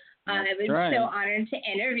I was so honored to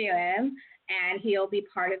interview him, and he'll be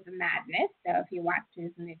part of the madness. So if you watch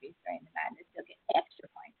his movies during the madness, you'll get extra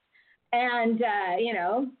points. And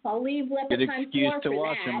I'll leave Leprechaun 4 for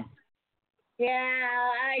that. Him. Yeah,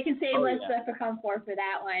 I can save Leprechaun 4 for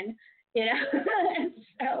that one.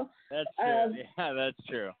 So that's true. That's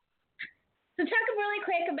true. So talk really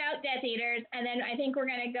quick about Death Eaters, and then I think we're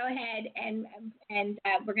going to go ahead and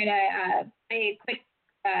we're going to play a quick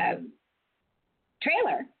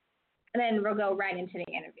trailer, and then we'll go right into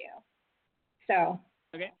the interview. So.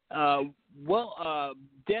 Okay.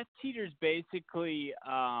 Death Eaters basically,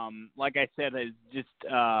 like I said, is just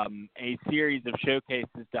a series of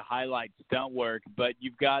showcases to highlight stunt work. But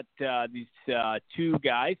you've got these two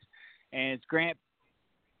guys, and it's Grant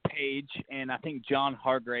Page and I think John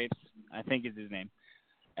Hargraves, I think is his name.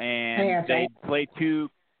 And they play two,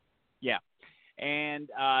 and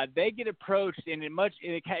they get approached, and it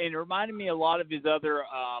reminded me a lot of his other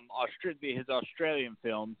his Australian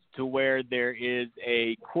films, to where there is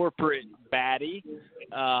a corporate baddie.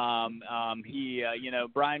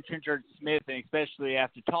 Brian Trenchard-Smith, and especially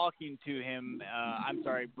after talking to him,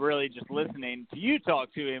 really just listening to you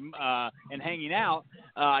talk to him and hanging out,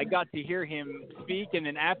 I got to hear him speak, and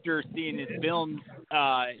then after seeing his films,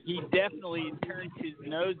 he definitely turned his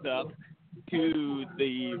nose up to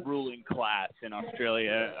the ruling class in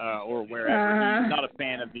Australia or wherever. He's not a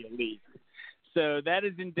fan of the elite. So that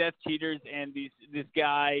is in Death Cheaters, and this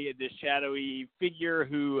guy, this shadowy figure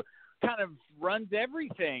who kind of runs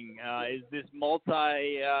everything, is this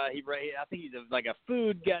I think he's like a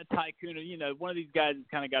food tycoon, one of these guys who's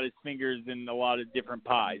kind of got his fingers in a lot of different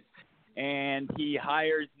pies. And he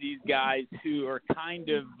hires these guys who are kind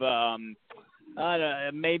of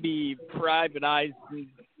maybe private eye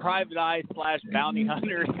 / bounty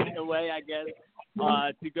hunters in a way, I guess,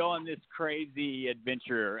 to go on this crazy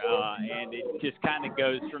adventure, and it just kind of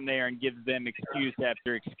goes from there and gives them excuse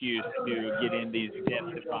after excuse to get in these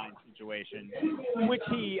death-defying situations, which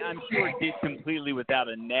he, I'm sure, did completely without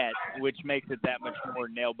a net, which makes it that much more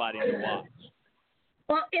nail-biting to watch.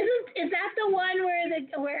 Well, is that the one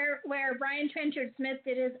where Brian Trenchard-Smith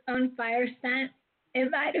did his own fire stunt? It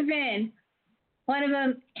might have been one of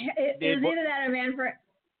them. It was either that or Manfred.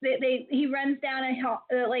 He runs down a hill,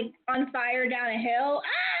 like on fire down a hill.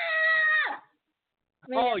 Ah!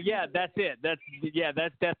 Oh yeah, that's it. That's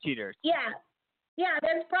Death Cheaters. Yeah,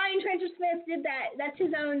 that's Brian Trenchard-Smith did that. That's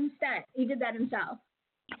his own stunt. He did that himself.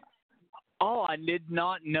 Oh, I did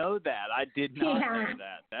not know that. I did not know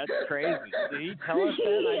that. That's crazy. Did he tell us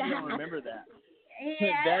that? I don't remember that.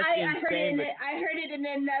 Yeah, I heard it in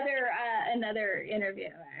another interview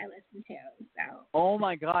I listened to. So. Oh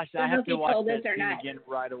my gosh, I have to watch that scene again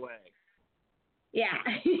right away. Yeah.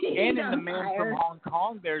 And in The Man from Hong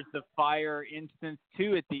Kong, there's the fire instance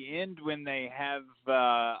too at the end when they have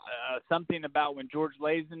something about when George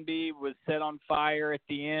Lazenby was set on fire at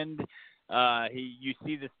the end. You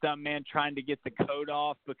see the stuntman trying to get the coat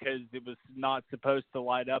off because it was not supposed to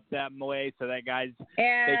light up that way. So they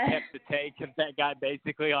kept the take of that guy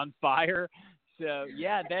basically on fire. So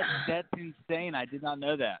yeah, that's insane. I did not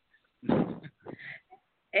know that.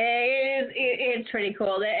 It's pretty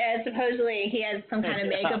cool. Supposedly he has some kind of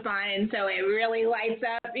makeup on, so it really lights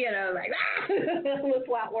up. Like it looks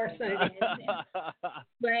a lot worse than it is.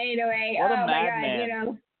 But anyway, what a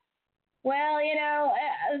madman.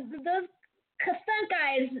 Those stunt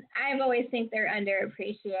guys, I've always think they're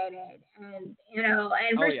underappreciated, and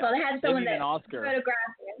first of all, they had someone that photographed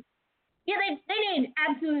them. Yeah, they did,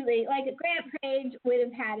 absolutely. Like Grant Page would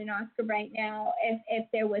have had an Oscar right now if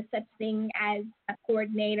there was such thing as a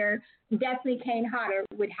coordinator. Definitely Kane Hodder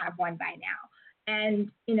would have one by now.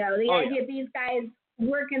 And the idea of these guys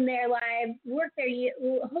work their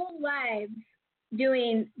whole lives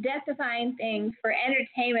doing death-defying things for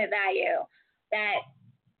entertainment value that,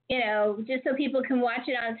 just so people can watch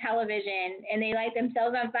it on television, and they light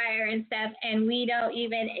themselves on fire and stuff, and we don't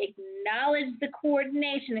even acknowledge the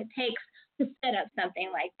coordination it takes to set up something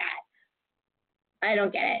like that. I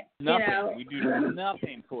don't get it. Nothing. We do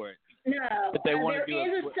nothing for it. No. But they want to do it.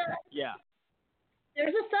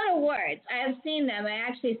 There's a Stunt Awards. I have seen them. I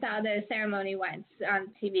actually saw the ceremony once on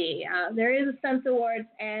TV. There is a Stunt Awards,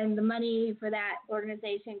 and the money for that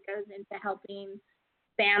organization goes into helping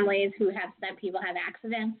families who have stunt people have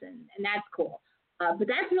accidents, and that's cool. But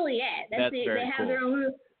that's really it. They have their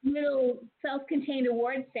own little self-contained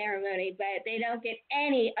award ceremony, but they don't get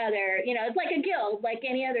any other, it's like a guild, like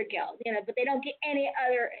any other guild, but they don't get any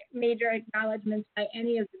other major acknowledgments by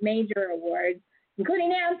any of the major awards,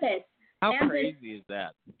 including AMPIS. How crazy is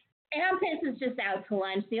that? AMPIS is just out to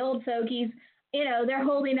lunch. The old fogies, they're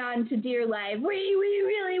holding on to dear life. We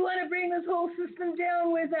really want to bring this whole system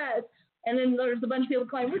down with us. And then there's a bunch of people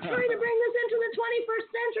going, we're trying to bring this into the 21st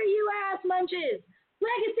century, you ass munches.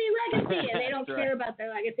 Legacy. And they don't care about their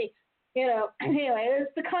legacy. Anyway,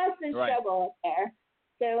 it's the constant struggle up there.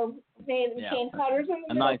 So Kane Hodder's in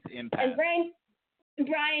the middle. A nice impact. And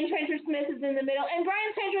Brian Trenchard-Smith is in the middle. And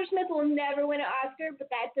Brian Trenchard-Smith will never win an Oscar, but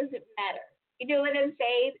that doesn't matter. You do live in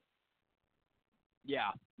Fade?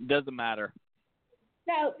 Yeah, doesn't matter.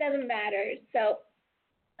 No, it doesn't matter. So,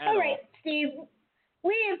 all right, Steve,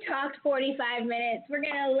 we have talked 45 minutes.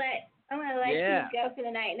 I'm gonna let you go for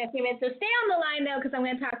the night in a few minutes. So stay on the line though, because I'm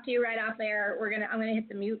gonna talk to you right off air. I'm gonna hit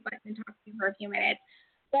the mute button and talk to you for a few minutes.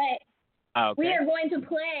 But we are going to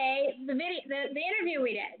play the interview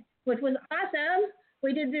we did, which was awesome.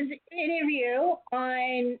 We did this interview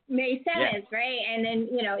on May 7th, right? And then,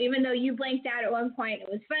 even though you blanked out at one point, it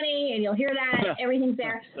was funny, and you'll hear that. Everything's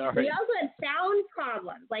there. Sorry. We also had sound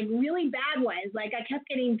problems, like really bad ones. Like I kept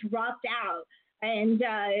getting dropped out. And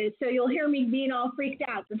so you'll hear me being all freaked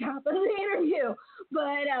out at the top of the interview.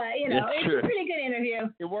 But, it's a pretty good interview.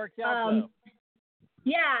 It worked out, though.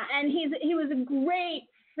 Yeah, and he was a great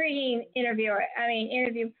freaking interviewer. I mean,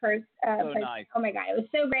 interview person. Nice. Oh, my God. It was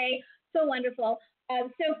so great, so wonderful.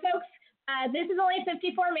 So, folks, this is only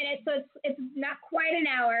 54 minutes, so it's not quite an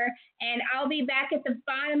hour, and I'll be back at the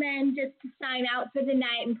bottom end just to sign out for the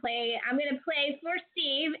night and play. I'm going to play for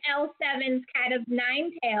Steve L7's kind of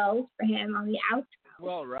Nine Tails for him on the outro.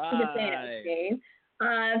 Well, right. Steve,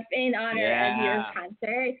 in honor of your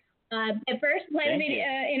concert. But first, play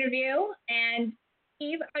the interview, and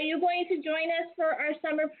Steve, are you going to join us for our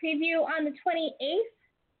summer preview on the 28th?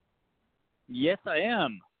 Yes, I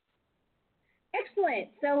am. Excellent.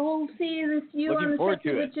 So we'll see you on the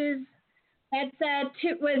Sexy Witches. That's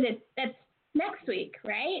That's next week,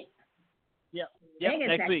 right? Yep,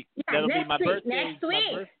 next week. Yeah, that'll be my birthday. Next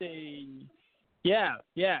week. My birthday. Yeah,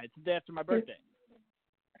 it's the day after my birthday.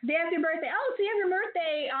 Day after your birthday. Oh, so you have your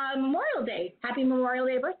birthday Memorial Day. Happy Memorial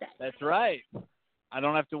Day birthday. That's right. I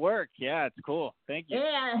don't have to work. Yeah, it's cool. Thank you.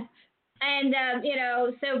 Yeah. And,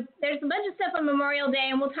 so there's a bunch of stuff on Memorial Day,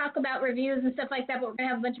 and we'll talk about reviews and stuff like that, but we're going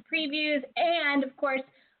to have a bunch of previews. And, of course,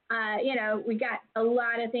 we got a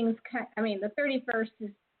lot of things. The 31st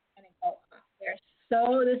is going to go off there.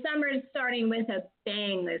 So the summer is starting with a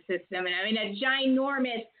bang this system. And, a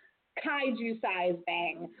ginormous kaiju-sized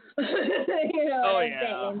bang. Oh,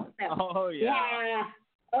 yeah. Oh, yeah.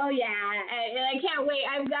 Oh, yeah. I can't wait.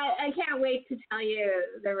 I can't wait to tell you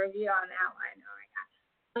the review on that one.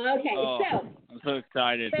 Okay, so I'm so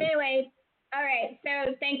excited. But anyway, all right.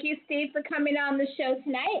 So thank you, Steve, for coming on the show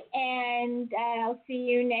tonight, and I'll see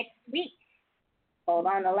you next week. Hold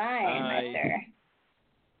on the line, my sir.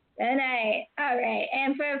 Good night. All right.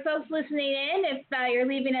 And for folks listening in, if you're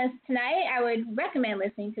leaving us tonight, I would recommend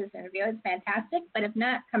listening to this interview. It's fantastic. But if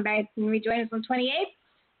not, come back and rejoin us on the 28th.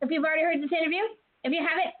 If you've already heard this interview, if you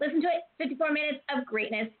haven't, listen to it. 54 minutes of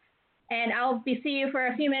greatness, and I'll see you for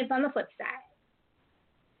a few minutes on the flip side.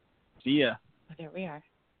 See ya. Oh, there we are.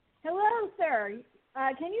 Hello, sir.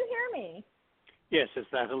 Can you hear me? Yes, is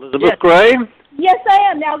that Elizabeth Gray? Yes, I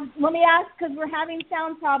am. Now, let me ask, because we're having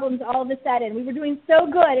sound problems all of a sudden. We were doing so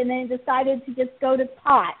good, and then decided to just go to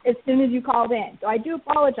pot as soon as you called in. So I do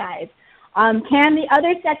apologize. Can the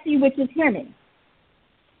other sexy witches hear me?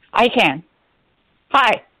 I can.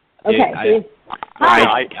 Hi. Okay.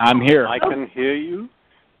 Hi. I'm here. I can hear you.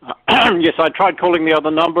 Yes, I tried calling the other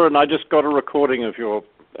number, and I just got a recording of your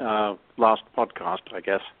last podcast, I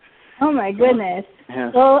guess. Oh, my goodness.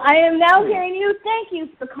 Yes. Well, I am now hearing you. Thank you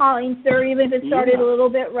for calling, sir, even if it started a little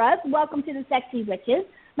bit rough. Welcome to the Sexy Witches.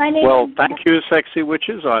 My name is... thank you, Sexy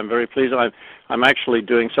Witches. I'm very pleased. I'm actually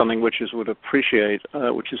doing something witches would appreciate,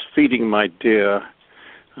 which is feeding my deer.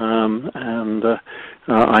 And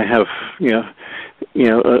I have,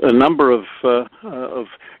 a number of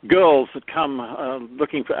girls that come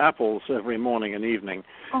looking for apples every morning and evening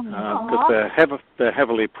because they're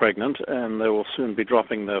heavily pregnant and they will soon be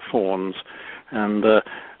dropping their fawns. And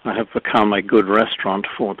I have become a good restaurant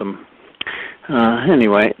for them.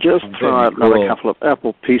 Anyway, just throw out another couple of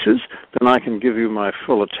apple pieces, then I can give you my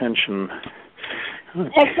full attention. Okay.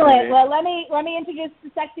 Excellent. Well, let me introduce the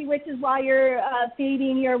Sexy Witches while you're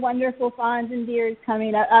feeding your wonderful fawns and deers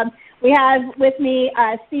coming up. We have with me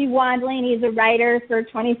Steve WANDLING. He's a writer for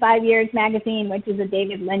 25 Years Magazine, which is a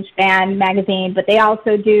David Lynch fan magazine, but they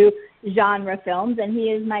also do genre films, and he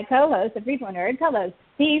is my co-host of REPO Nerds. Hello,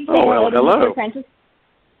 Steve. Hello.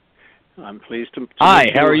 I'm pleased to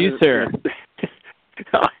Hi, how are you, sir?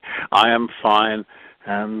 I am fine.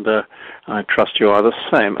 And I trust you are the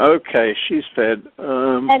same. Okay, she's fed.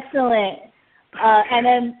 Excellent. And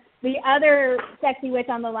then the other sexy witch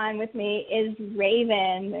on the line with me is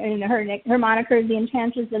Raven, and her moniker is the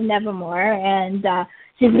Enchantress of Nevermore, and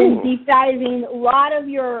she's been deep diving a lot of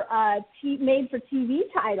your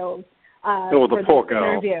made-for-TV titles. The poor girl.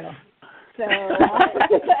 Interview. So,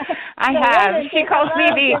 I have. She calls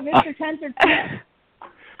me Mr. Trenchard-Smith.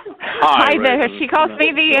 Hi there. She calls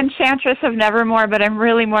me the Enchantress of Nevermore, but I'm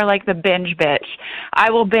really more like the binge bitch. I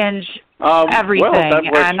will binge everything,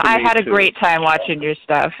 and I had a great time watching your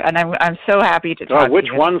stuff, and I'm so happy to talk to you.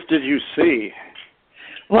 Which ones did you see?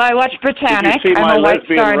 Well, I watched Britannic. Did you see my I'm a White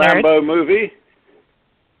lesbian Star Rambo nerd. movie?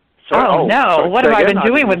 No. Sorry, what have I been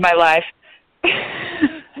doing with my life?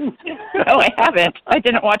 No, I haven't. I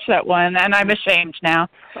didn't watch that one, and I'm ashamed now.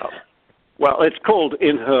 Well, it's called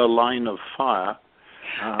In Her Line of Fire.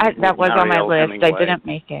 That was on my list. Hemingway. I didn't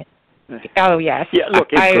make it. Oh, yes. Yeah, look,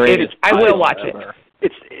 I will watch it.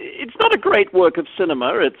 It's not a great work of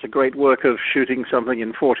cinema. It's a great work of shooting something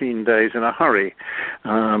in 14 days in a hurry.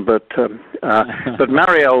 But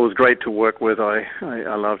Marielle was great to work with. I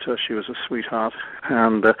loved her. She was a sweetheart,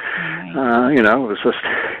 and you know,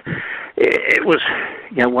 it was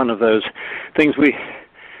one of those things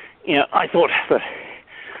I thought that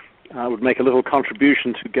I would make a little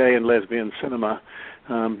contribution to gay and lesbian cinema.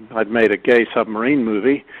 I'd made a gay submarine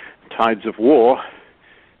movie, Tides of War.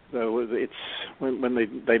 Though it's when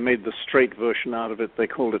they made the straight version out of it, they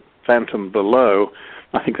called it Phantom Below.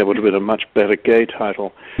 I think that would have been a much better gay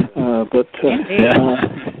title.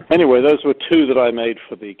 Anyway, those were two that I made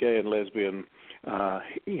for the gay and lesbian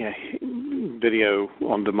video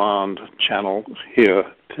on demand channel here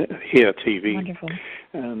TV. Wonderful.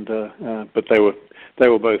 And but they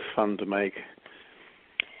were both fun to make.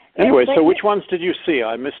 Anyway, so which ones did you see?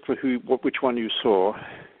 I missed which one you saw.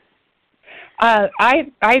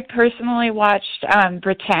 I personally watched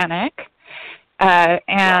Britannic, and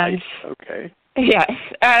right. Okay. Yes,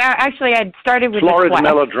 actually I'd started with Florid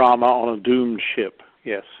melodrama on a doomed ship.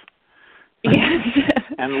 Yes. Yes.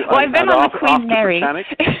 Well, I've been on the Queen Mary.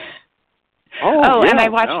 And I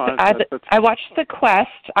watched I watched The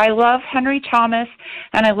Quest. I love Henry Thomas,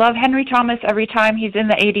 and I love Henry Thomas every time he's in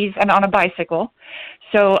the 80s and on a bicycle.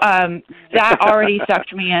 So that already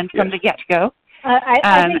sucked me in from the get-go.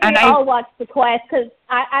 I think we all watched The Quest because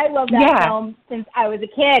I love that film since I was a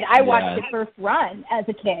kid. I watched the first run as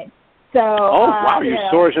a kid. So. Oh wow! You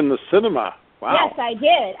saw it in the cinema. Wow. Yes, I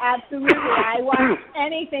did. Absolutely. I watched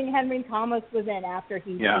anything Henry Thomas was in after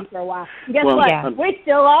he came for a while. And guess what? Yeah. We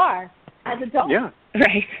still are as adults. Yeah.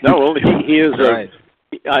 Right. No, well, he is.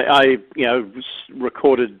 I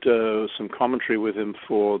recorded some commentary with him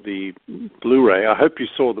for the Blu-ray. I hope you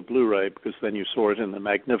saw the Blu-ray because then you saw it in the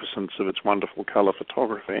magnificence of its wonderful color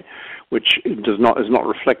photography, which is not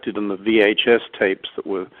reflected in the VHS tapes that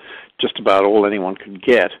were just about all anyone could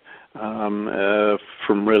get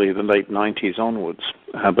from really the late 90s onwards.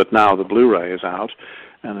 But now the Blu-ray is out,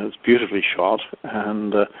 and it's beautifully shot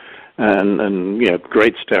and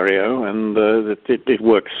great stereo, and it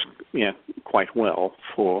works quite well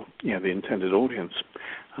for the intended audience.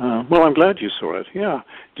 Well, I'm glad you saw it. Yeah.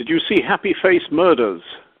 Did you see Happy Face Murders?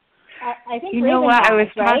 I think you know what I was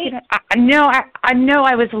talking. I know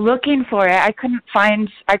I was looking for it. I couldn't find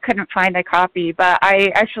a copy, but I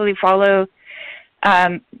actually follow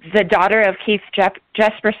the daughter of Keith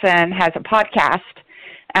Jesperson has a podcast,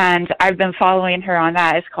 and I've been following her on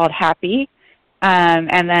that. It's called Happy.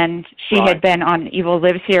 And then she had been on Evil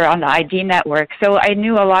Lives Here on the ID Network. So I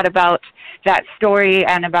knew a lot about that story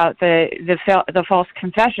and about the false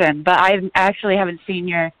confession, but I actually haven't seen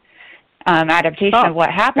your adaptation of what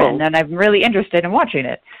happened, and I'm really interested in watching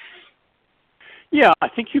it. Yeah, I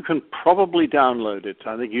think you can probably download it.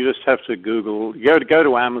 I think you just have to go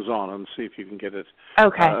to Amazon and see if you can get it as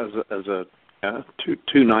a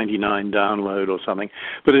 $2.99 download or something.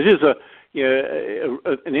 But it is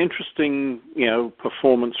an interesting,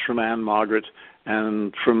 performance from Anne Margaret,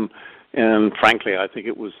 and frankly, I think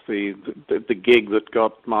it was the gig that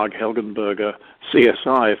got Marg Helgenberger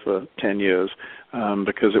CSI for 10 years,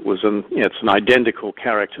 because it was it's an identical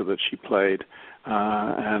character that she played,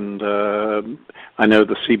 and I know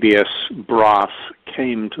the CBS brass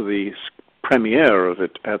came to the premiere of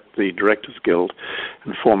it at the Directors Guild,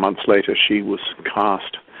 and 4 months later she was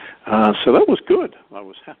cast. So that was good. I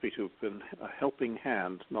was happy to have been a helping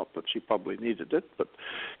hand. Not that she probably needed it, but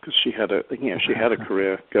because she had a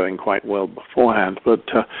career going quite well beforehand. But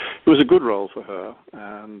it was a good role for her,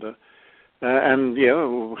 and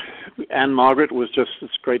Anne Margaret was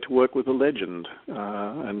it's great to work with a legend,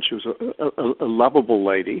 and she was a lovable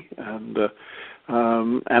lady and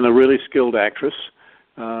a really skilled actress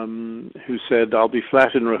who said, "I'll be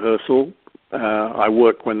flat in rehearsal. I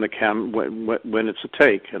work when when it's a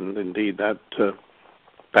take," and indeed that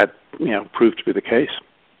proved to be the case.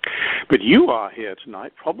 But you are here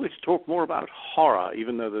tonight probably to talk more about horror,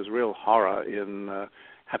 even though there's real horror in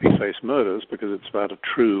Happy Face Murders, because it's about a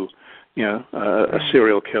true, a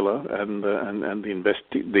serial killer and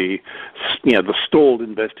the stalled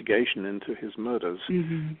investigation into his murders.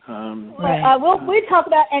 We talk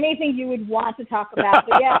about anything you would want to talk about.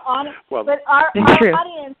 But but our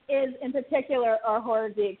audience is, in particular, our horror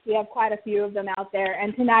geeks. We have quite a few of them out there.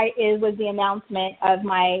 And tonight was the announcement of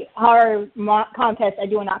my horror contest I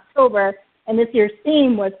do in October. And this year's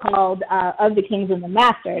theme was called Of the Kings and the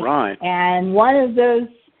Masters. Right. And one of those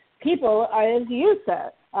people is you,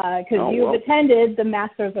 sir. Because you've attended the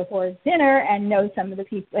Masters of Horror dinner and know some of the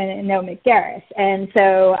people and know Mick Garris. And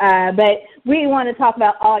so, but we want to talk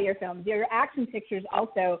about all your films. Your action pictures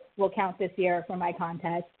also will count this year for my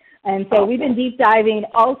contest. And so we've been deep diving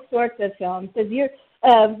all sorts of films. But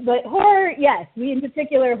horror, yes, we in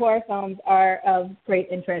particular, horror films are of great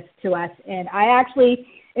interest to us. And I actually,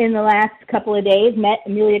 in the last couple of days, met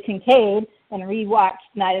Amelia Kincaid and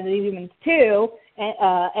rewatched Night of the Demons 2.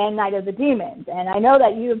 And Night of the Demons. And I know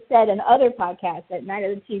that you have said in other podcasts that Night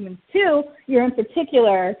of the Demons 2, you're in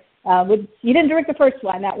particular, you didn't direct the first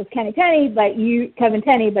one, that was Kevin Tenney, but you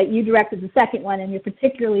directed the second one, and you're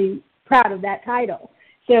particularly proud of that title.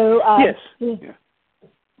 So, yes.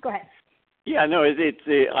 Go ahead. Yeah, no,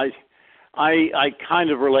 I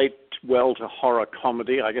kind of relate well to horror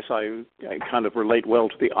comedy. I guess I kind of relate well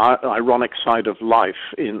to the ironic side of life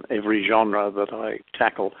in every genre that I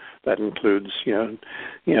tackle. That includes,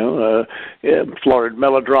 florid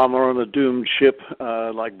melodrama on a doomed ship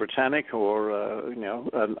like Britannic, or a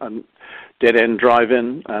dead-end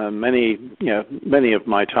drive-in. Many of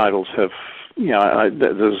my titles have,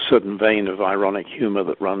 there's a certain vein of ironic humor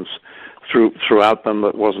that runs throughout them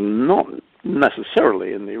that was not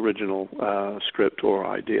necessarily in the original script or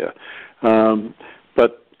idea.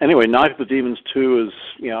 But anyway, Night of the Demons 2 is,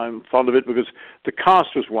 I'm fond of it because the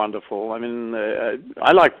cast was wonderful. I mean,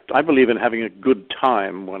 I believe in having a good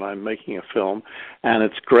time when I'm making a film, and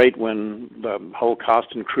it's great when the whole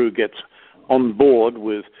cast and crew gets on board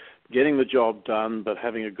with getting the job done, but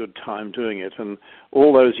having a good time doing it. And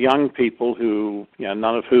all those young people who,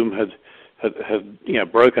 none of whom had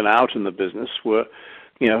broken out in the business were,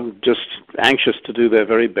 just anxious to do their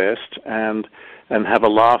very best and have a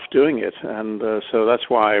laugh doing it. And so that's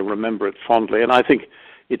why I remember it fondly. And I think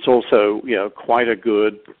it's also, quite a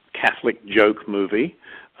good Catholic joke movie.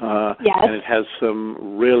 Yes. And it has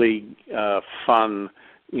some really fun,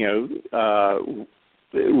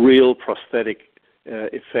 real prosthetic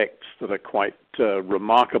effects that are quite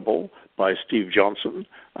remarkable by Steve Johnson.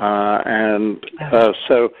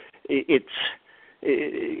 So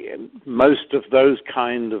most of those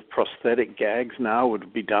kind of prosthetic gags now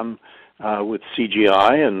would be done with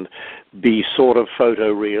CGI and be sort of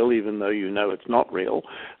photoreal, even though it's not real.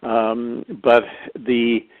 But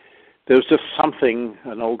there's just something,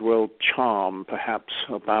 an old world charm, perhaps,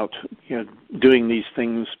 about doing these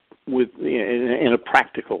things in a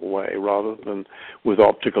practical way rather than with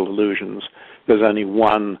optical illusions. There's only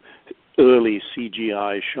one early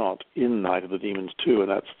CGI shot in Night of the Demons 2,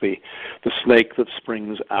 and that's the snake that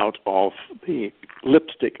springs out of the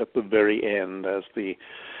lipstick at the very end as the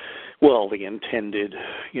intended,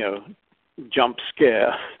 jump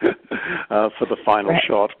scare for the final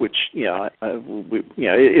shot, which,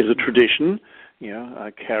 is a tradition.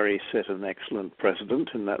 Carrie set an excellent precedent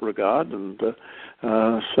in that regard, and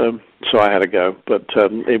so I had to go. But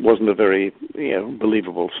it wasn't a very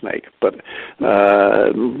believable snake. But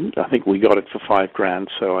I think we got it for $5,000,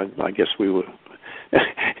 so I guess we were.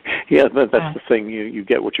 That's the thing. You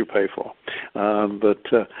get what you pay for. But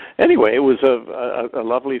anyway, it was a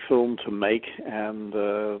lovely film to make, and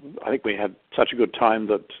I think we had such a good time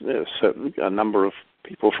that a number of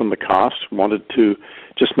people from the cast wanted to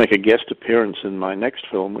just make a guest appearance in my next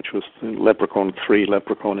film, which was Leprechaun 3,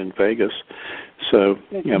 Leprechaun in Vegas. So,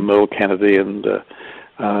 Merle Kennedy and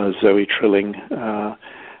Zoe Trilling,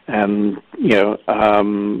 and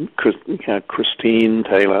Christine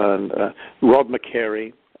Taylor and Rod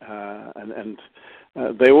McCary, and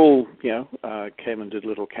they all came and did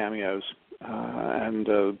little cameos, and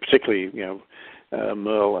particularly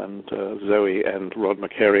Merle and Zoe and Rod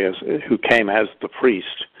McCary, who came as the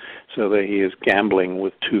priest, so that he is gambling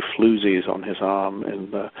with two floozies on his arm in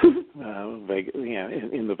the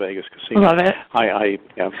in the Vegas casino. Love it. I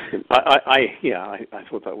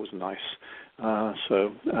thought that was nice. And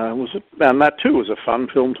that too was a fun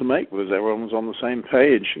film to make because everyone was on the same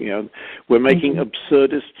page. We're making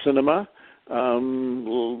absurdist cinema.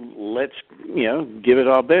 Let's give it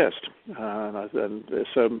our best. And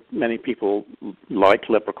so many people liked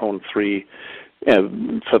Leprechaun 3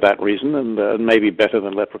 for that reason, and maybe better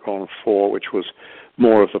than Leprechaun 4, which was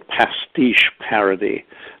more of a pastiche parody.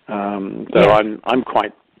 Though I'm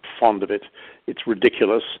quite fond of it. It's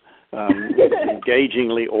ridiculous,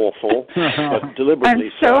 engagingly awful, but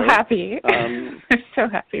deliberately I'm so happy. I'm so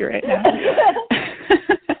happy right now.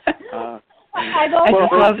 I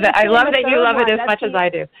love that. I love that you love it as much as I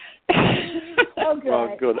do. Oh, good.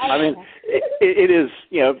 Well, good. I mean, it is.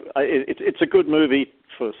 It's a good movie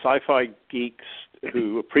for sci-fi geeks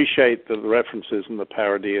who appreciate the references and the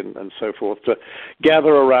parody and so forth, to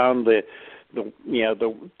gather around the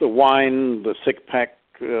wine, the six pack,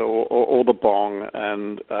 or the bong,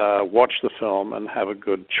 and watch the film and have a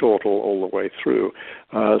good chortle all the way through.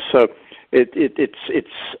 So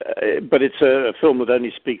but it's a film that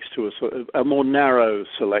only speaks to a more narrow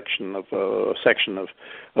section of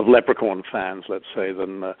Leprechaun fans, let's say,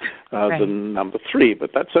 than number 3.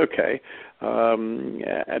 But that's okay.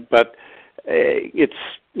 But it's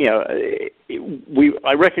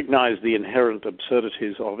I recognize the inherent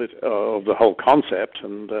absurdities of it, of the whole concept,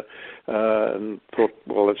 and thought,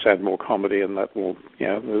 well, let's add more comedy, and that will,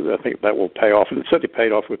 I think that will pay off. And it certainly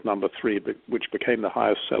paid off with number 3, which became the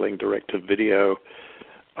highest-selling direct-to-video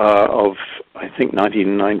of, I think,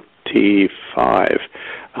 1995.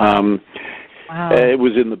 Wow. It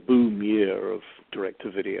was in the boom year of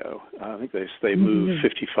direct-to-video. I think they moved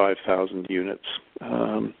 55,000 units.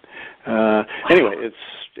 Anyway,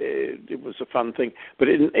 it was a fun thing. But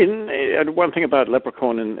one thing about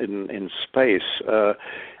Leprechaun in space,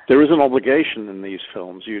 there is an obligation in these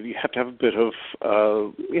films. You have to have a bit of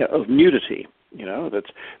nudity.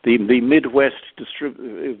 That's the Midwest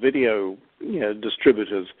video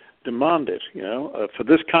distributors demand it. For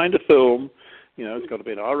this kind of film. It's got to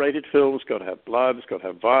be an R-rated film. It's got to have blood. It's got to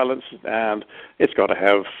have violence, and it's got to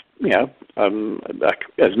have,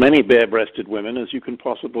 as many bare-breasted women as you can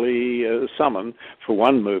possibly summon for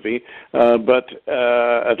one movie, but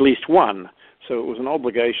at least one. So it was an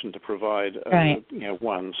obligation to provide,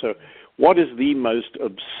 one. So, what is the most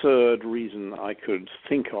absurd reason I could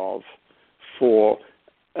think of for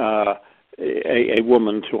a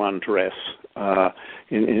woman to undress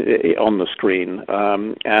on the screen?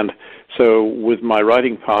 And so with my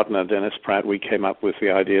writing partner, Dennis Pratt, we came up with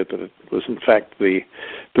the idea that it was, in fact, the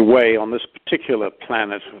way on this particular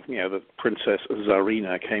planet, that Princess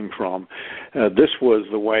Tsarina came from. This was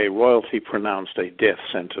the way royalty pronounced a death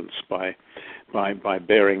sentence by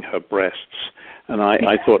baring her breasts. And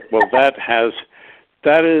I thought, well,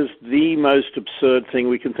 that is the most absurd thing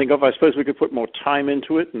we can think of. I suppose we could put more time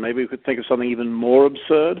into it, and maybe we could think of something even more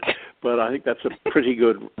absurd. But I think that's a pretty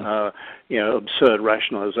good, absurd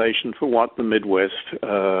rationalization for what the Midwest,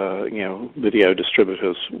 video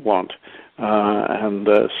distributors want.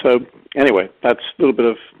 So anyway, that's a little bit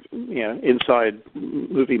of, inside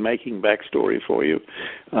movie making backstory for you.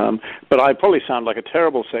 But I probably sound like a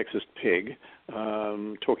terrible sexist pig.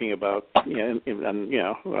 Talking about,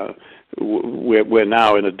 we're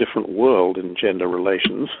now in a different world in gender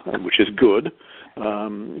relations, which is good.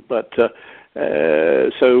 Some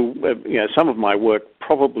of my work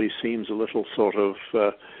probably seems a little sort of,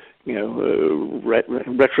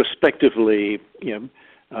 retrospectively,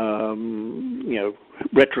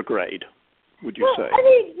 retrograde. Would you say? I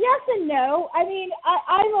mean, yes and no. I mean,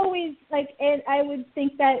 I'm always and I would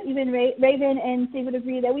think that even Raven and Steve would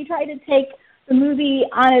agree that we try to take the movie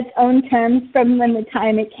on its own terms from when the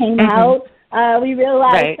time it came out. We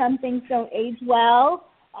realize some things don't age well.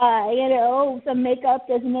 Some makeup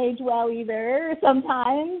doesn't age well either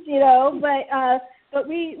sometimes, but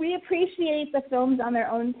we appreciate the films on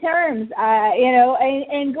their own terms,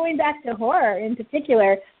 and going back to horror in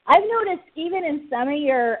particular, I've noticed even in some of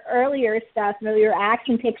your earlier stuff, your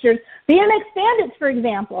action pictures, BMX Bandits, for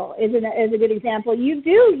example, is a good example. You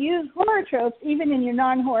do use horror tropes even in your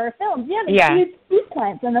non-horror films. You have a huge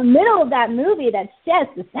sequence in the middle of that movie that's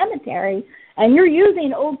just a cemetery, and you're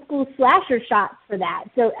using old-school slasher shots for that.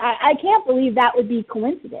 So I can't believe that would be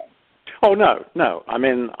coincidence. Oh, no. I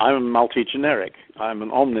mean, I'm multi-generic. I'm an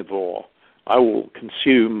omnivore. I will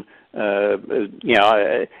consume,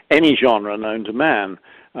 any genre known to man.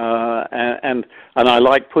 And I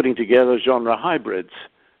like putting together genre hybrids,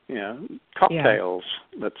 cocktails,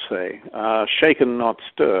 let's say, shaken, not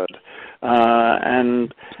stirred.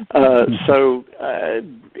 So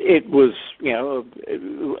it was,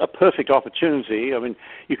 a perfect opportunity. I mean,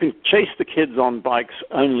 you can chase the kids on bikes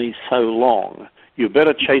only so long. You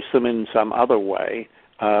better chase them in some other way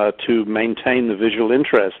to maintain the visual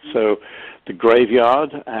interest. So the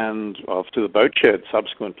graveyard and off to the boat shed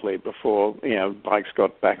subsequently before, bikes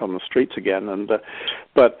got back on the streets again.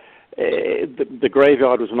 But the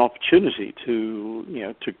graveyard was an opportunity to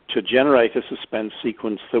generate a suspense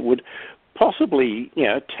sequence that would possibly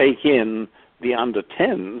take in the under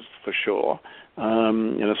 10s for sure.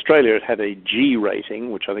 In Australia, it had a G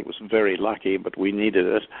rating, which I think was very lucky, but we needed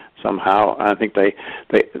it somehow. I think they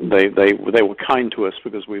were kind to us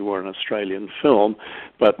because we were an Australian film.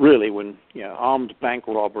 But really, when armed bank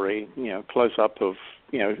robbery, close up of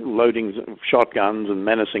loading shotguns and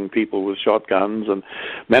menacing people with shotguns and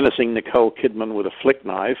menacing Nicole Kidman with a flick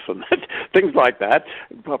knife and things like that,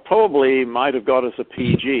 probably might have got us a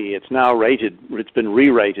PG. It's now rated. It's been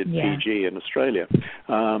re-rated PG in Australia.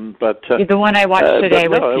 But the one I watched today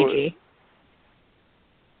was PG.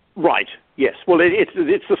 Right. Yes. Well,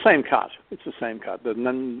 it's the same cut. It's the same cut.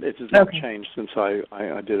 None. It has not changed since I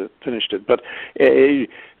finished it. But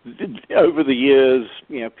over the years,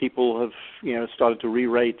 people have started to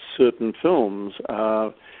re-rate certain films,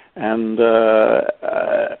 and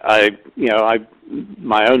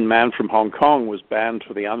my own Man from Hong Kong was banned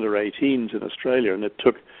for the under 18s in Australia, and it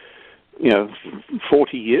took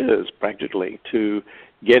 40 years practically to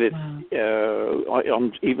get it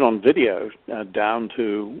even on video down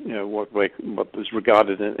to what is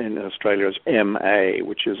regarded in Australia as MA,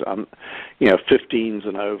 which is 15s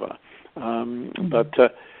and over. But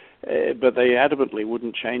they adamantly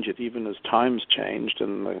wouldn't change it, even as times changed,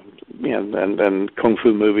 and and kung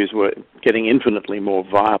fu movies were getting infinitely more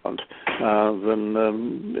violent than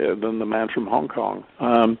the Man from Hong Kong.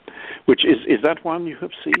 Which is that one you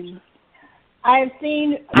have seen? I've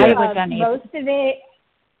seen most of it,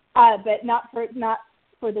 but not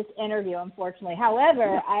for this interview, unfortunately.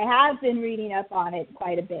 However, I have been reading up on it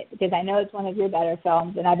quite a bit because I know it's one of your better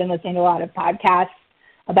films, and I've been listening to a lot of podcasts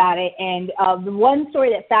about it. And the one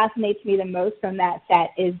story that fascinates me the most from that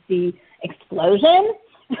set is the explosion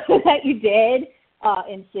that you did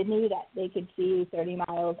in Sydney that they could see 30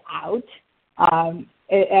 miles out.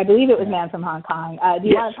 I believe it was Man from Hong Kong. Do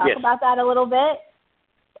you want to talk about that a little bit?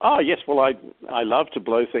 Oh yes, well I love to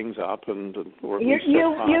blow things up and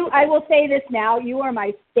I will say this now: you are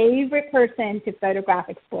my favorite person to photograph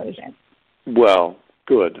explosions. Well,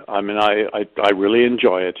 good. I mean, I really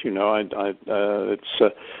enjoy it. It's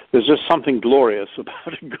there's just something glorious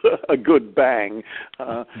about a good bang.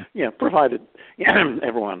 Provided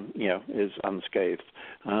everyone is unscathed.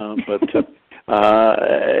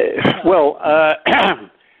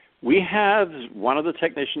 We had one of the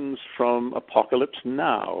technicians from Apocalypse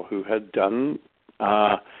Now who had done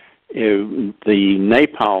the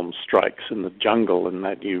napalm strikes in the jungle, and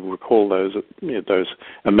that you recall those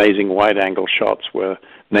amazing wide-angle shots where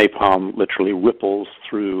napalm literally ripples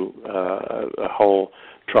through a whole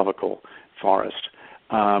tropical forest.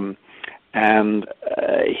 And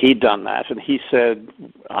he'd done that, and he said,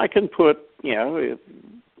 I can put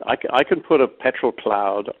a petrol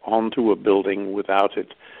cloud onto a building without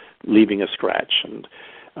it leaving a scratch. And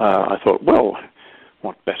I thought, well,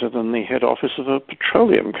 what better than the head office of a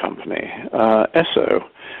petroleum company, Esso,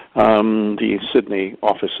 the Sydney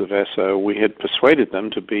office of Esso. We had persuaded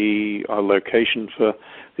them to be our location for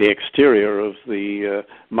the exterior of the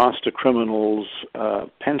master criminal's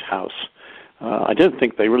penthouse. I don't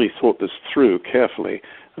think they really thought this through carefully,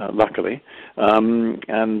 luckily. So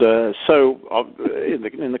in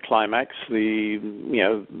the climax, the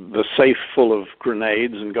safe full of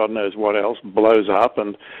grenades and God knows what else blows up,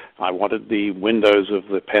 and I wanted the windows of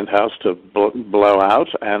the penthouse to blow out,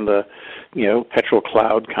 and a petrol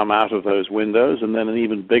cloud come out of those windows, and then an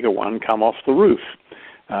even bigger one come off the roof.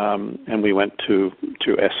 And we went to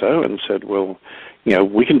Esso and said, well,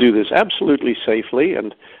 we can do this absolutely safely.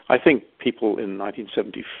 And I think people in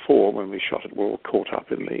 1974, when we shot it, were all caught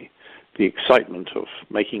up in the excitement of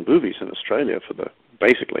making movies in Australia.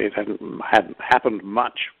 Basically, it hadn't happened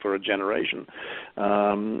much for a generation.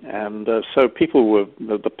 So people were,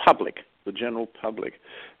 the public, the general public,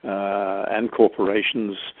 and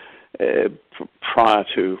corporations, prior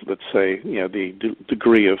to, let's say, the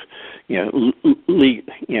degree of,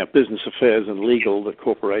 business affairs and legal that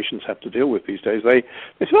corporations have to deal with these days, they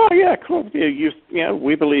said, oh yeah, cool,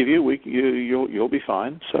 we believe you, you'll be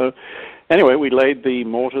fine. So anyway, we laid the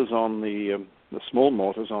mortars on the small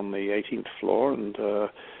mortars on the 18th floor, and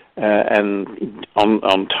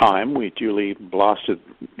on time we duly blasted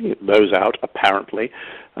those out. Apparently,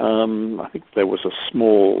 I think there was a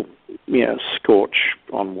small scorch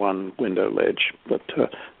on one window ledge, but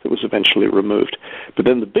it was eventually removed. But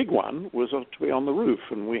then the big one was to be on the roof,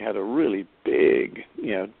 and we had a really big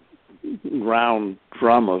round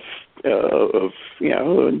drum of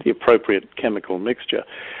the appropriate chemical mixture.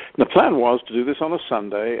 And the plan was to do this on a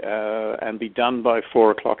Sunday and be done by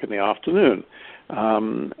 4:00 in the afternoon.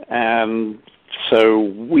 And So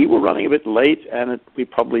we were running a bit late, and we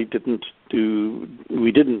probably didn't do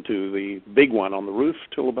the big one on the roof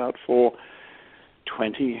till about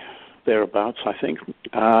 4:20 thereabouts, I think.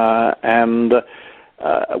 And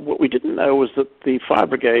what we didn't know was that the fire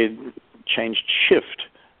brigade changed shift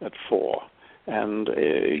at 4. And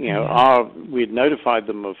we'd notified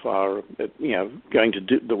them of our, that we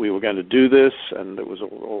were going to do this, and it was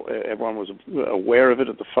everyone was aware of it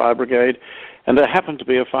at the fire brigade. And there happened to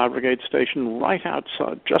be a fire brigade station right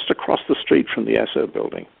outside, just across the street from the SO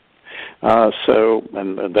building.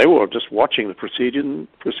 And they were just watching the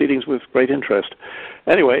proceedings with great interest.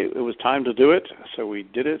 Anyway, it was time to do it, so we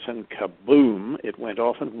did it, and kaboom, it went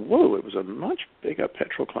off, and whoa, it was a much bigger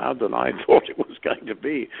petrol cloud than I thought it was going to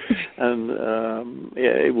be. And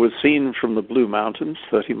it was seen from the Blue Mountains,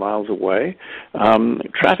 30 miles away.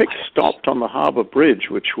 Traffic stopped on the Harbor Bridge,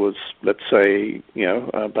 which was, let's say,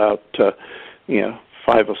 about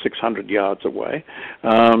 500 or 600 yards away,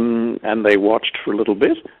 and they watched for a little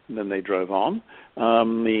bit, and then they drove on.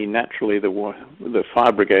 Naturally, the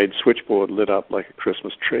fire brigade switchboard lit up like a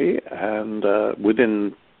Christmas tree, and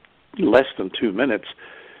within less than 2 minutes,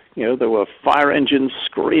 there were fire engines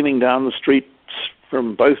screaming down the street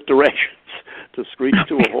from both directions to screech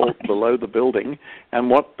to a halt below the building, and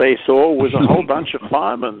what they saw was a whole bunch of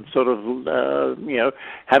firemen sort of,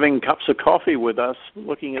 having cups of coffee with us,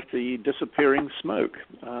 looking at the disappearing smoke.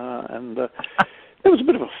 And there was a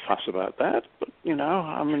bit of a fuss about that, but,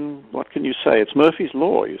 what can you say? It's Murphy's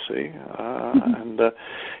Law, you see. And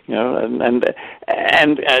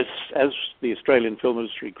as the Australian film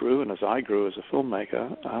industry grew, and as I grew as a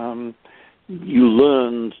filmmaker, you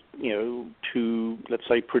learned, to, let's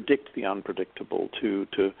say, predict the unpredictable, to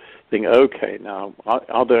think, okay, now,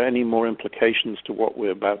 are there any more implications to what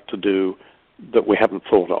we're about to do that we haven't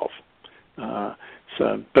thought of?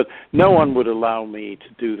 But no one would allow me to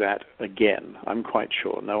do that again. I'm quite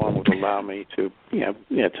sure. No one would allow me to,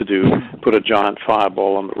 put a giant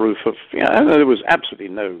fireball on the roof of, there was absolutely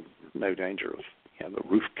no danger of, the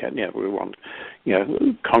roof we want,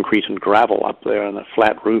 concrete and gravel up there and a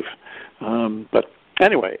flat roof. But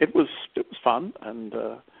anyway, it was fun, and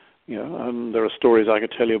there are stories I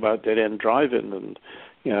could tell you about Dead End Drive-In and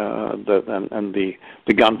the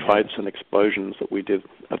gunfights and explosions that we did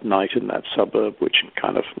at night in that suburb, which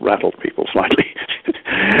kind of rattled people slightly.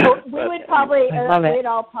 We'd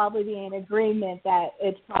all probably be in agreement that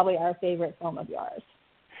it's probably our favorite film of yours.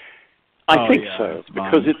 I think so,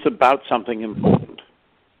 because it's about something important.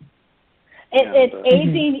 It's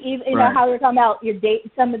aging, right. How we're talking about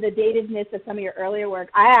some of the datedness of some of your earlier work.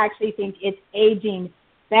 I actually think it's aging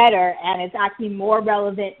better, and it's actually more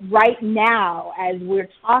relevant right now as we're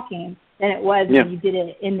talking than it was when you did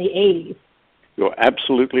it in the 80s. You're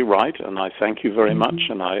absolutely right, and I thank you very much,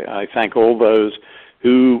 and I thank all those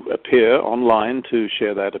who appear online to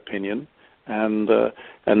share that opinion, and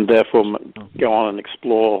therefore go on and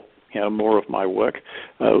explore more of my work,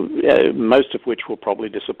 most of which will probably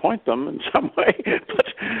disappoint them in some way.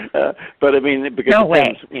 But I mean, because it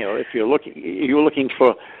depends, if you're looking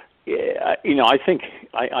for, I think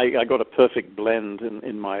I got a perfect blend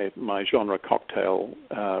in my genre cocktail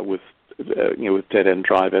with Dead End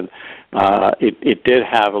Drive-In. It did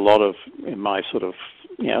have a lot of, in my sort of,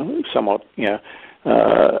 somewhat,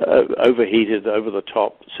 overheated,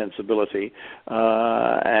 over-the-top sensibility,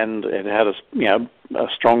 and it had a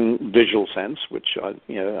strong visual sense, which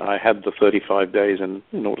I had the 35 days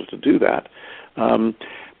in order to do that.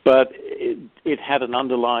 But it had an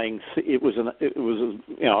underlying. It was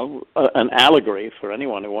an allegory for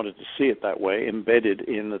anyone who wanted to see it that way, embedded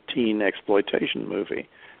in a teen exploitation movie,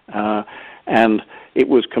 and it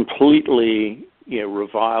was completely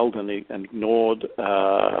reviled and ignored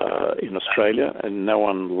in Australia, and no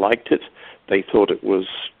one liked it. They thought it was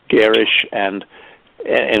garish and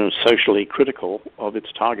socially critical of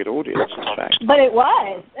its target audience, in fact. But it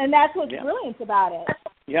was, and that's what's brilliant about it.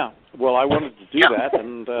 Yeah, well, I wanted to do that,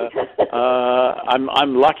 and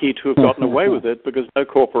I'm lucky to have gotten away with it, because no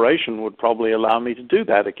corporation would probably allow me to do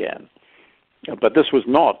that again. But this was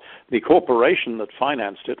not. The corporation that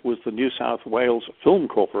financed it was the New South Wales Film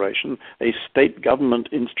Corporation, a state government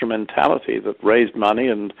instrumentality that raised money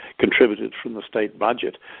and contributed from the state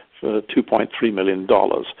budget for $2.3 million,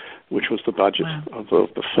 which was the budget of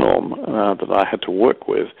the film that I had to work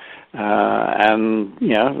with. And,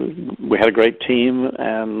 we had a great team,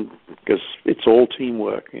 and because it's all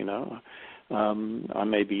teamwork, I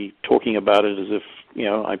may be talking about it as if,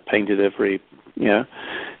 I painted every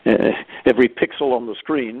pixel on the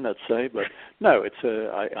screen, let's say, but no, it's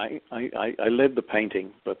I led the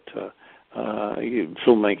painting, but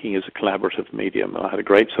Filmmaking is a collaborative medium. I had a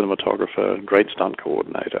great cinematographer, a great stunt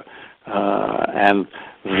coordinator, and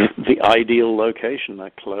the ideal location, a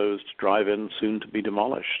closed drive-in, soon to be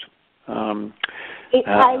demolished.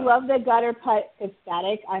 I love the gutter putt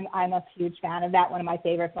aesthetic. I'm a huge fan of that. One of my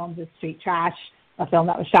favorite films is Street Trash, a film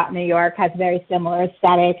that was shot in New York, has a very similar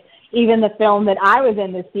aesthetic. Even the film that I was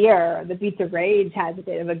in this year, The Beats of Rage, has a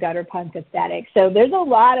bit of a gutter punk aesthetic. So there's a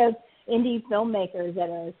lot of indie filmmakers that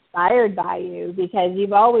are inspired by you because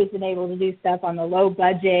you've always been able to do stuff on the low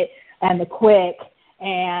budget and the quick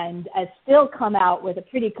and still come out with a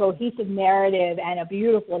pretty cohesive narrative and a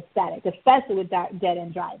beautiful aesthetic, especially with Dead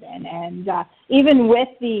End Drive-In. And even with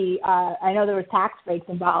I know there were tax breaks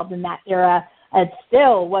involved in that era, it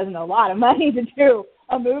still wasn't a lot of money to do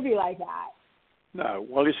a movie like that. No,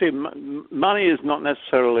 well, you see, money is not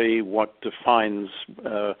necessarily what defines,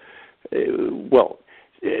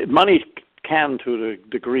 money can, to a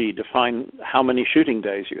degree, define how many shooting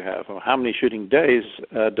days you have, or how many shooting days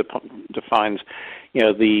defines,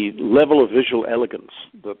 the level of visual elegance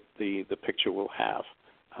that the picture will have.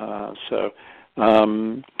 So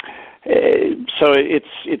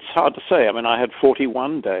it's hard to say. I mean, I had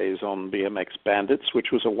 41 days on BMX Bandits,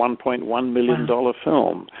 which was a $1.1 million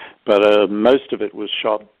film, but most of it was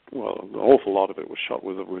shot, well, an awful lot of it was shot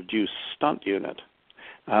with a reduced stunt unit,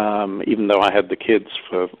 even though I had the kids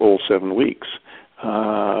for all 7 weeks.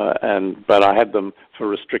 But I had them for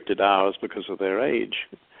restricted hours because of their age.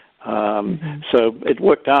 So it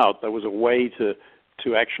worked out. There was a way to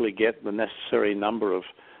actually get the necessary number of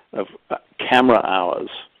camera hours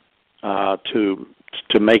to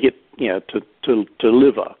make it, to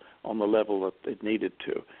deliver on the level that it needed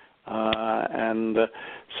to.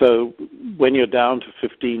 So when you're down to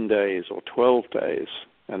 15 days or 12 days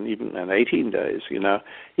and 18 days,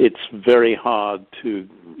 it's very hard to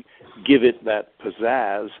give it that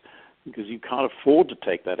pizzazz because you can't afford to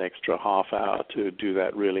take that extra half hour to do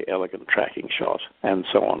that really elegant tracking shot and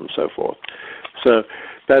so on and so forth. So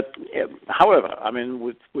that, however, I mean,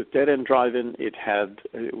 with Dead End Drive-In,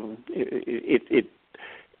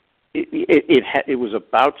 it was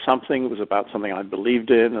about something. It was about something I believed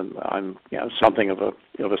in, and I'm something of a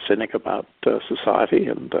cynic about society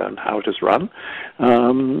and how it is run,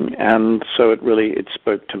 and so it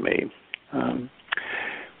spoke to me.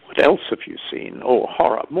 What else have you seen? Oh,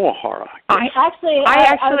 horror, more horror. I actually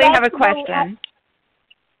have a question.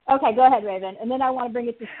 Okay, go ahead, Raven, and then I want to bring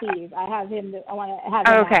it to Steve. I want to have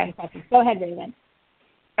him ask questions. Go ahead, Raven.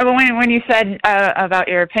 When you said about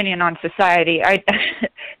your opinion on society,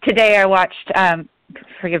 today I watched,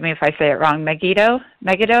 forgive me if I say it wrong, Megiddo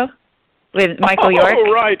with Michael York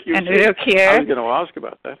and Udo Kier. I was going to ask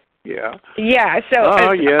about that. Yeah. Yeah. So.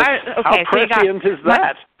 Oh yes. How prescient is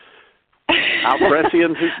that? How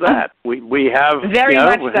prescient is that? We have very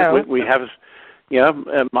much so. We have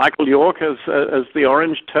Michael York as the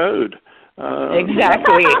orange toad.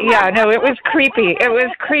 Exactly. Yeah. No, it was creepy. It was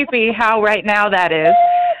creepy how right now that is.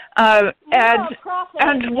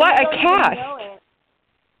 And what a cast.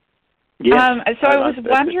 Yes, so I was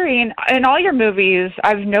wondering, in all your movies,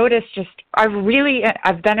 I've noticed I've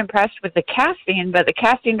been impressed with the casting, but the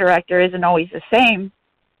casting director isn't always the same.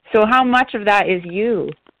 So how much of that is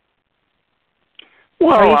you?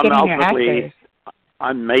 Well, ultimately,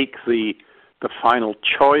 I make the final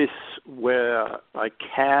choice where I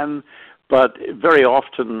can, but very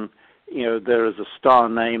often, there is a star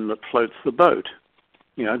name that floats the boat.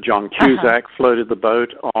 John Cusack floated the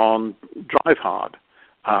boat on Drive Hard.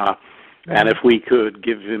 And if we could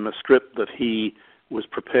give him a script that he was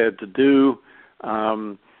prepared to do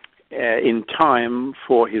in time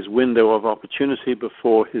for his window of opportunity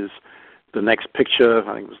before the next picture,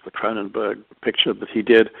 I think it was the Cronenberg picture that he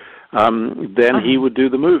did, then he would do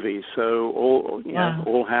the movie. So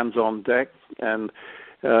all hands on deck and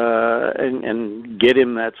get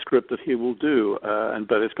him that script that he will do,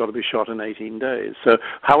 but it's got to be shot in 18 days. So,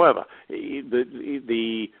 however,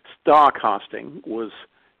 the star casting was,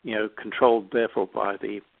 controlled therefore by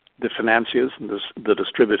the financiers and the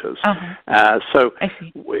distributors. So,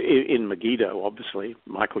 in Megiddo, obviously,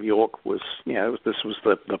 Michael York was, this was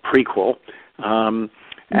the prequel,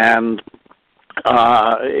 and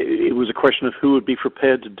it was a question of who would be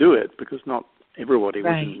prepared to do it, because not everybody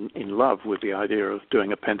was in love with the idea of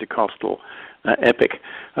doing a Pentecostal epic.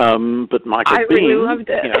 But Michael Biehn, really loved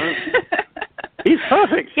it. He's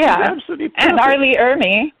perfect. Yeah. He's absolutely perfect. And R. Lee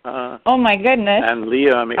Ermey. Oh my goodness. And Lee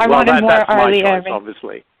Ermey. I wanted more that's R. my Lee choice, Ermey.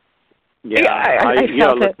 Obviously. I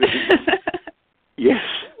felt it. Yes.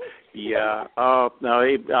 Yeah. No,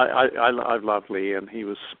 I've loved Lee, and he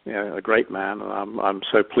was a great man, and I'm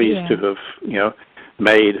so pleased to have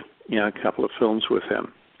made a couple of films with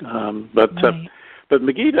him. But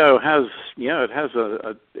Megiddo has,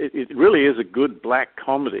 it really is a good black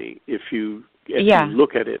comedy if you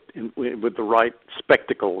look at it with the right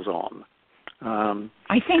spectacles on.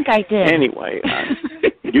 I think I did. Anyway,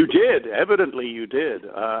 you did. Evidently, you did.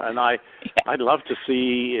 And I'd love to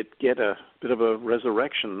see it get a bit of a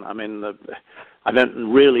resurrection. I mean, I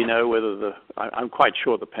don't really know whether I'm quite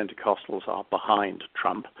sure the Pentecostals are behind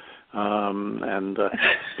Trump.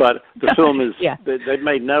 But the film is, they've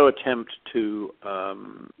made no attempt to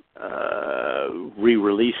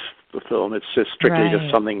re-release the film. It's just strictly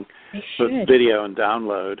just something for video and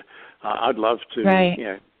download. I'd love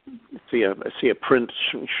to, see a print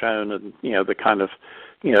shown, and the kind of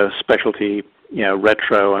specialty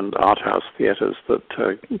retro and art house theaters that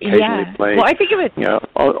occasionally play. Well, I think it would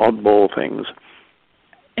oddball things.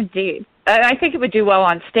 Indeed, I think it would do well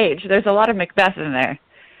on stage. There's a lot of Macbeth in there,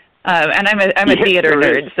 and I'm a theater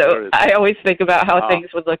nerd, so I always think about how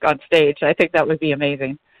things would look on stage. I think that would be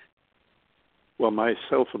amazing. Well,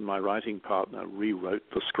 myself and my writing partner rewrote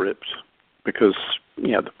the script because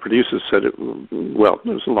the producers said it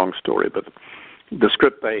was a long story, but the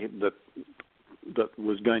script that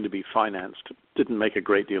was going to be financed didn't make a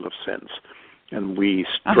great deal of sense, and we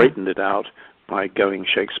straightened it out by going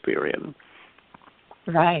Shakespearean.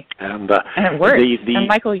 Right. And it worked. And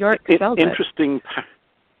Michael York felt interesting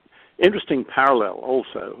parallel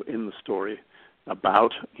also in the story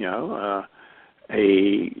about a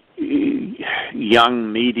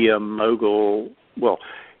young media mogul. Well,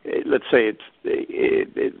 let's say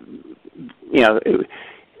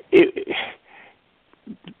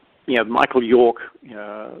Michael York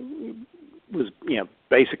was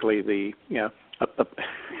basically the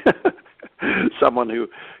someone who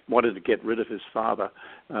wanted to get rid of his father,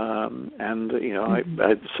 and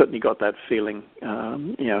I certainly got that feeling,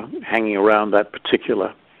 hanging around that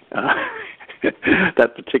particular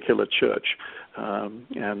church,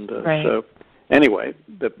 so anyway,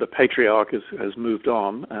 the patriarch has moved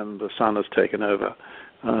on, and the son has taken over,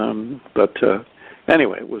 but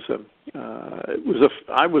anyway,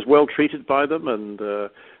 I was well treated by them, and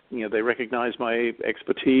they recognized my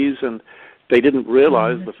expertise, and they didn't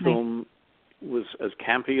realize the film was as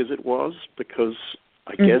campy as it was, because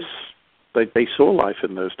I guess they saw life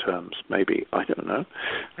in those terms. Maybe, I don't know.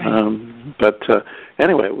 But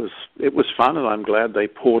anyway, it was fun, and I'm glad they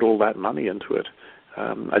poured all that money into it.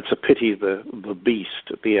 It's a pity the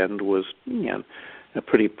beast at the end was a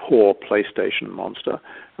pretty poor PlayStation monster.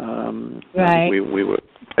 We were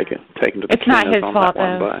taken to the cleaners on that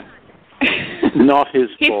one by. Not his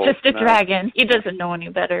fault. He's just a dragon. He doesn't know any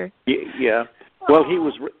better. Yeah. Well,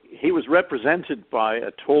 he was represented by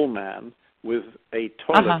a tall man with a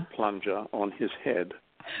toilet plunger on his head.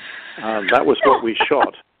 That was what we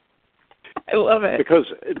shot. I love it. Because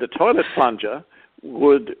the toilet plunger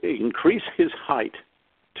would increase his height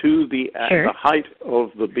to the height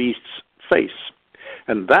of the beast's face.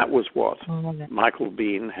 And that was what Michael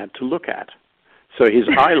Biehn had to look at. So his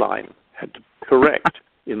eye line had to correct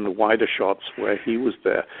in the wider shots where he was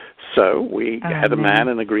there. So we had a man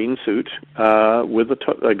in a green suit with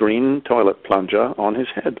a green toilet plunger on his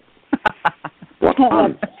head. What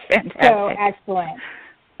fun. So excellent.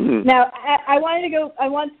 Now, I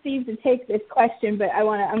want Steve to take this question, but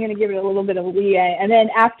I'm going to give it a little bit of a leeway. And then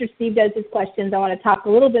after Steve does his questions, I want to talk a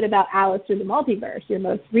little bit about Alice Through the Multiverse, your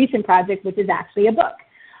most recent project, which is actually a book.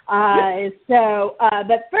 But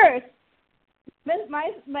first,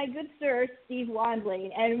 my good sir, Steve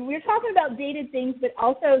Wandling, and we're talking about dated things, but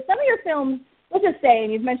also some of your films, let's just say,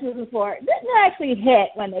 and you've mentioned this before, didn't actually hit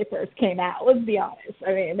when they first came out. Let's be honest.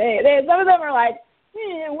 I mean, some of them are like,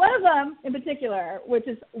 one of them in particular, which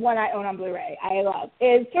is one I own on Blu-ray, I love,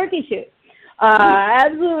 is Turkey Shoot.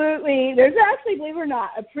 Absolutely. There's actually, believe it or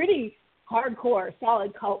not, a pretty hardcore,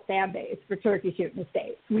 solid cult fan base for Turkey Shoot in the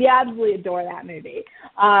States. We absolutely adore that movie.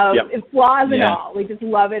 Flaws and all. We just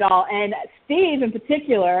love it all. And Steve in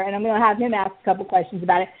particular, and I'm going to have him ask a couple questions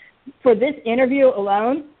about it, for this interview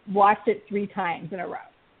alone, watched it 3 times in a row.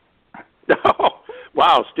 Oh,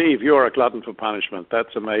 wow, Steve, you're a glutton for punishment.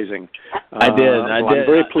 That's amazing. I did. I'm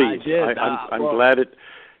very pleased. I'm glad it,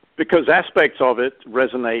 because aspects of it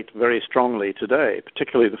resonate very strongly today,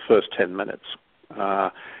 particularly the first 10 minutes.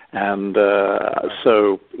 So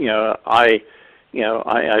I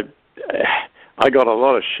got a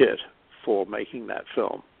lot of shit for making that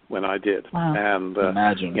film when I did. Wow. And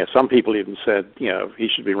imagine. Some people even said, he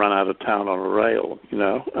should be run out of town on a rail.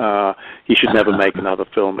 He should never make another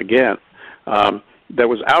film again. There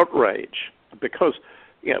was outrage because,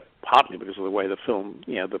 partly because of the way the film,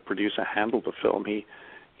 the producer handled the film.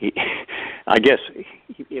 I guess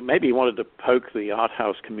maybe he wanted to poke the art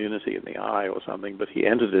house community in the eye or something, but he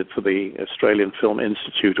entered it for the Australian Film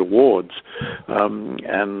Institute Awards, and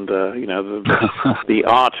the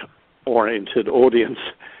art-oriented audience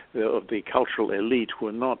of the cultural elite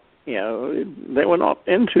were not, they were not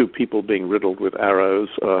into people being riddled with arrows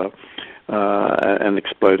and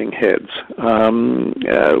exploding heads.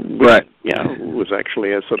 Right. Was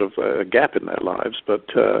actually a sort of a gap in their lives, but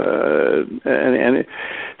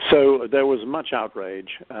so there was much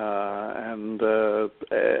outrage, and the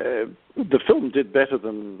film did better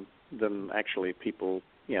than actually people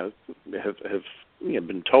have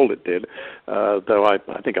been told it did. Though I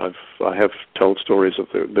think I have told stories of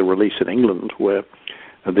the release in England where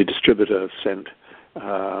the distributor sent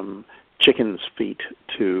chicken's feet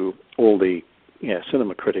to all the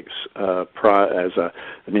cinema critics prior as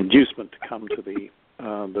an inducement to come to the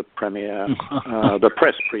premiere, the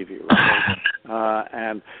press preview, right?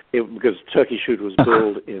 And because Turkey Shoot was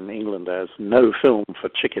billed in England as no film for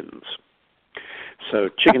chickens, so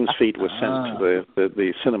chicken's feet were sent to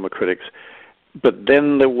the cinema critics. But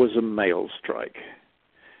then there was a mail strike.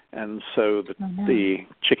 And so the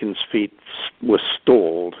chicken's feet were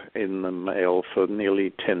stalled in the mail for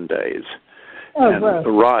nearly 10 days, and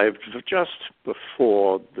arrived just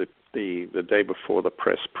before the day before the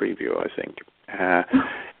press preview, I think,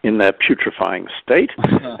 in their putrefying state.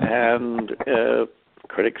 And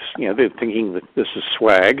critics, they're thinking that this is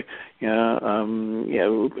swag,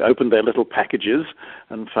 opened their little packages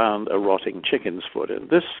and found a rotting chicken's foot. And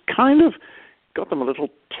this kind of got them a little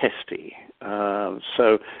testy.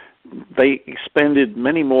 So they expended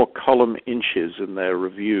many more column inches in their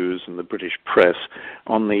reviews in the British press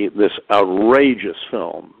on this outrageous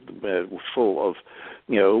film, full of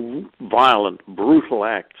violent, brutal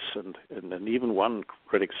acts, and even one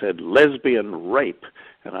critic said lesbian rape.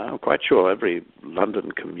 And I'm quite sure every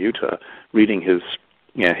London commuter reading his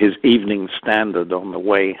Evening Standard on the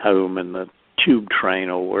way home in the tube train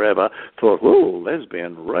or wherever thought, oh,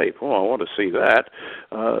 lesbian rape, oh, I want to see that.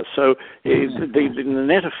 So the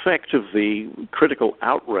net effect of the critical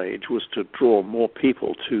outrage was to draw more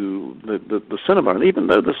people to the cinema. And even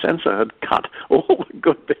though the censor had cut all the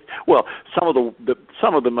good bits, well, some of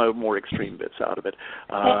the more extreme bits out of it.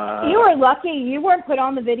 You were lucky you weren't put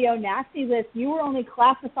on the video nasty list. You were only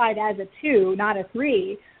classified as a 2, not a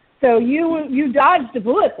 3. So you dodged a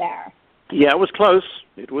bullet there. Yeah, it was close.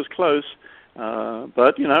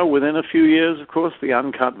 But, within a few years, of course, the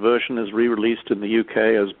uncut version is re-released in the UK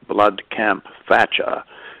as Blood Camp Thatcher.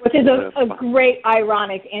 Which is a great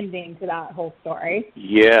ironic ending to that whole story.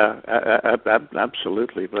 Yeah,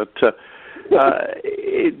 absolutely. But the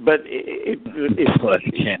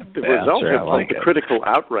result of the critical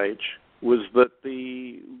outrage was that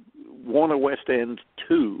the Warner West End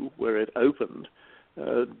 2, where it opened,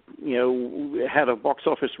 had a box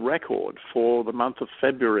office record for the month of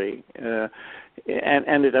February, and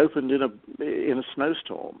it opened in a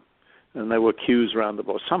snowstorm, and there were queues around the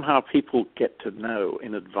box. Somehow people get to know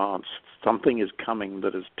in advance something is coming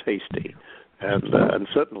that is tasty, and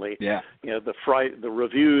certainly, the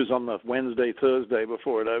reviews on the Wednesday, Thursday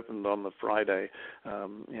before it opened on the Friday,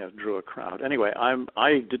 drew a crowd. Anyway, I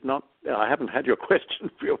haven't had your question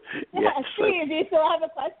for you yet. Do you still have a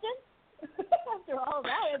question? After all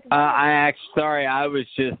that, sorry, I was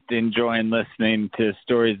just enjoying listening to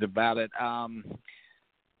stories about it. Oh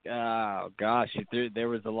gosh, there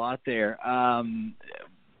was a lot there.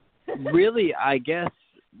 Really, I guess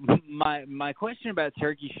my question about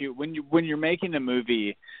Turkey Shoot, when you're making a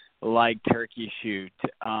movie like Turkey Shoot,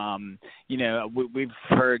 we've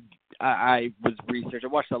heard. I was researching. I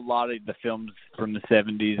watched a lot of the films from the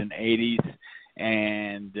 70s and 80s,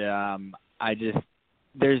 and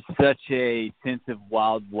there's such a sense of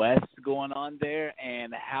Wild West going on there,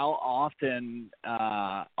 and how often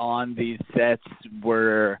on these sets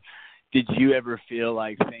did you ever feel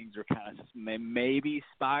like things were kind of maybe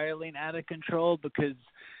spiraling out of control? Because,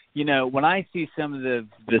 when I see some of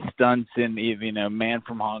the stunts in, Man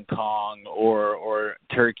from Hong Kong or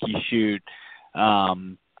Turkey Shoot,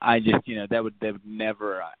 I just, that would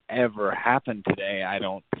never, ever happen today, I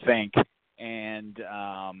don't think. And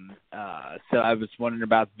so I was wondering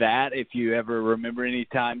about that, if you ever remember any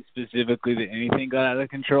time specifically that anything got out of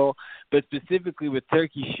control. But specifically with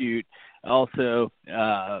Turkey Shoot, also,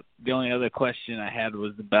 the only other question I had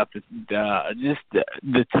was about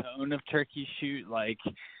the tone of Turkey Shoot. Like,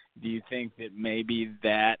 do you think that maybe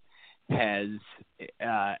that has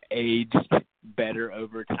aged better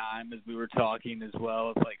over time, as we were talking as well,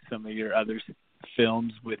 as like some of your other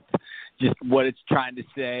films, with just what it's trying to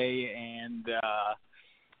say, and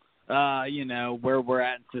where we're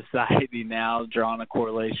at in society now, drawing a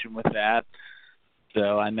correlation with that.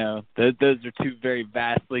 So I know those are two very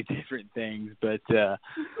vastly different things, but those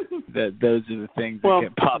are the things that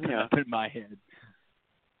kept popping up in my head.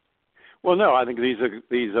 Well, no, I think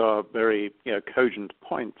these are very cogent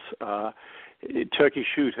points. Turkey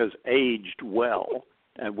Shoot has aged well,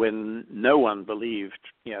 and when no one believed,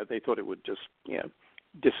 they thought it would just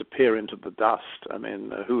disappear into the dust. I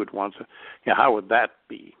mean, who would want to? How would that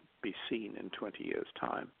be seen in 20 years'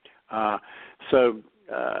 time? So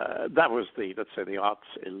that was let's say, the arts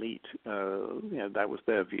elite. That was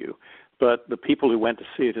their view. But the people who went to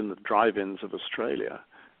see it in the drive-ins of Australia,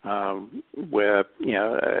 where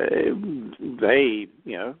they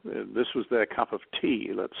this was their cup of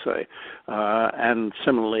tea, let's say, and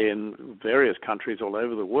similarly in various countries all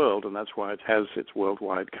over the world, and that's why it has its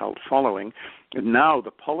worldwide cult following. And now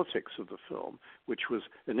the politics of the film, which was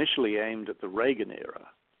initially aimed at the Reagan era,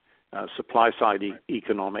 supply-side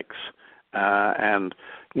economics and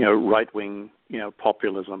right-wing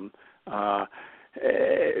populism,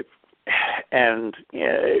 and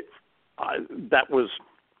that was.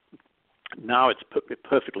 Now it's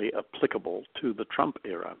perfectly applicable to the Trump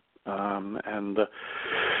era, and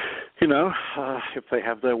if they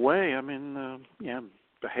have their way, I mean,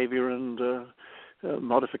 behavior and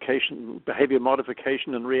behavior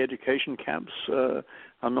modification and re-education camps are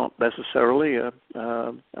not necessarily out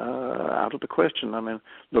of the question. I mean,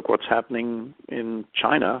 look what's happening in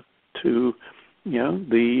China to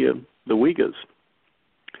the Uyghurs.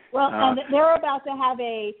 Well, and they're about to have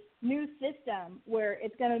a new system where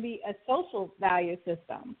it's going to be a social value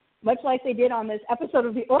system, much like they did on this episode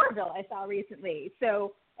of The Orville I saw recently.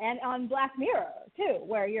 So, and on Black Mirror too,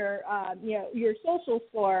 where your social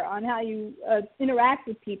score on how you interact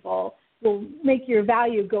with people will make your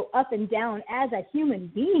value go up and down as a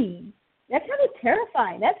human being. That's kind of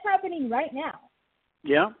terrifying. That's happening right now.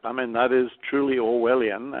 Yeah, I mean, that is truly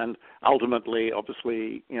Orwellian, and ultimately,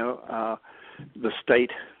 obviously, the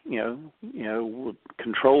state,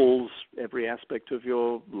 controls every aspect of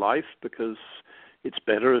your life because it's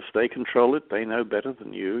better if they control it. They know better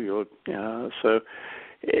than you. So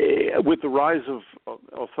with the rise of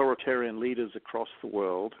authoritarian leaders across the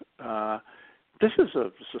world, this is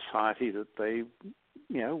a society that they,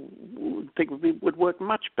 think would work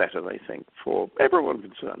much better, they think, for everyone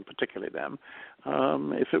concerned, particularly them,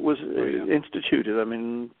 if it was instituted. I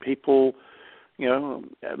mean, people...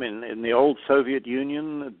 in the old Soviet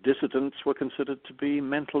Union, dissidents were considered to be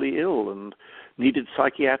mentally ill and needed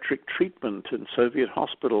psychiatric treatment in Soviet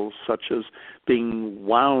hospitals, such as being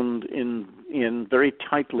wound in very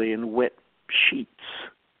tightly in wet sheets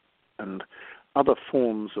and other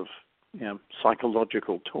forms of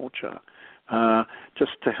psychological torture,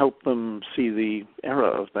 just to help them see the error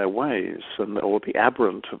of their ways or the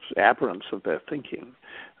aberrance of their thinking.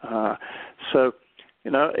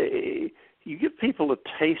 You give people a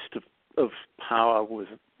taste of power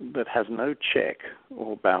that has no check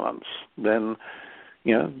or balance, then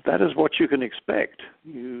that is what you can expect.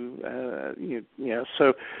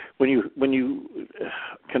 So when you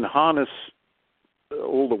can harness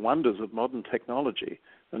all the wonders of modern technology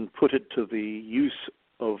and put it to the use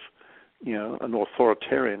of an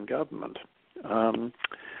authoritarian government,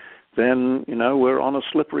 then we're on a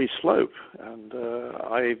slippery slope, and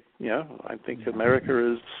I think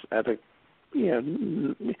America is at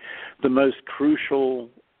the most crucial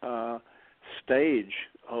stage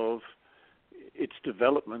of its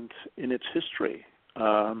development in its history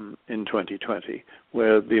in 2020,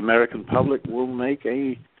 where the American public will make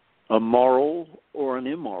a moral or an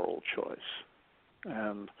immoral choice,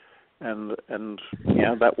 and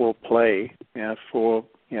that will play for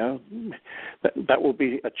that will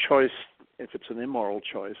be a choice. If it's an immoral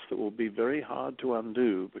choice, that will be very hard to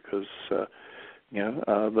undo because the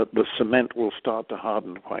cement will start to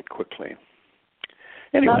harden quite quickly.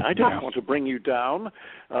 Anyway, I didn't want to bring you down,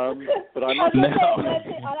 but I'm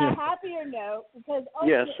on a happier note, because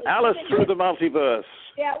yes, Alice through the multiverse.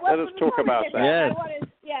 Yeah, let us talk about that.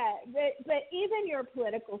 But even your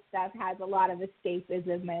political stuff has a lot of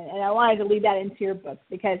escapism, and I wanted to lead that into your book,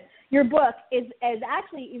 because your book is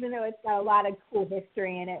actually, even though it's got a lot of cool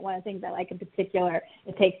history in it, one of the things I like in particular,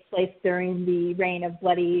 it takes place during the reign of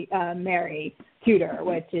Bloody Mary Tudor,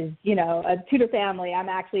 which is, a Tudor family I'm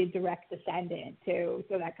actually a direct descendant to,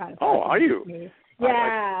 so that kind of. Oh, are you?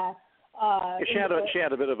 Yeah. She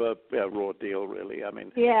had a bit of a raw deal, really. I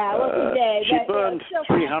mean, she did. She burned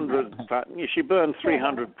 300. She burned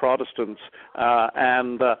 300 Protestants,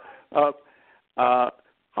 and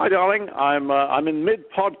hi, darling. I'm in mid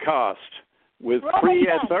podcast with three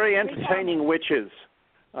very entertaining witches.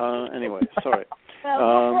 Anyway, sorry. Well,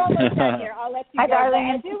 we're almost done here. I'll let you Hi, go.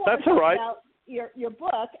 darling. I do want That's to talk all right. about your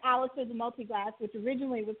book, Alice with the Multiglass, which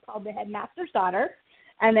originally was called The Headmaster's Daughter,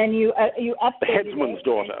 and then you updated The Headsman's it.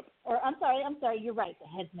 Daughter. Or I'm sorry, you're right, The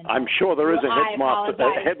Headsman's I'm Daughter. sure there is a I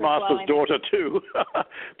headmaster's daughter too.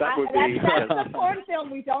 That would be. That's the porn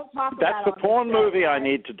film we don't talk about. That's the porn movie I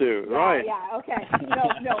need to do, yeah, right? Yeah, okay.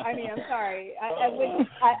 No, I mean, I'm sorry.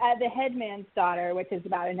 The Headman's Daughter, which is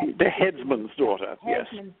about a next. The Headsman's Daughter, yes.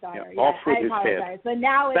 Headsman's Daughter, yeah. Off with I his apologize. head. But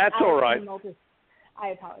now it's That's all right. I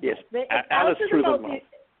apologize. Yes, But Alice through the Multiverse.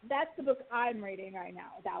 That's the book I'm reading right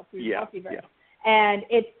now, Alice through the Multiverse. Yeah. And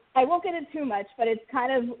I won't get into too much, but it's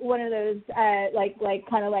kind of one of those like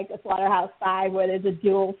the Slaughterhouse-Five, where there's a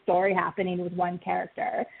dual story happening with one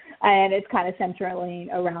character, and it's kind of centering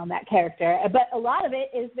around that character. But a lot of it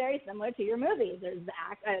is very similar to your movies. There's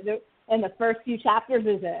in the first few chapters,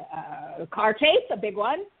 there's a car chase, a big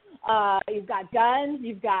one. You've got guns.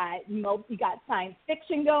 You've got science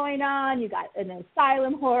fiction going on. You've got an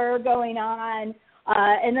asylum horror going on.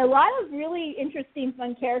 And a lot of really interesting,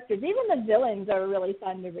 fun characters. Even the villains are really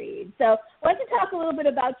fun to read. So I want to talk a little bit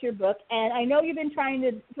about your book. And I know you've been trying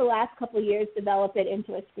to, for the last couple of years, develop it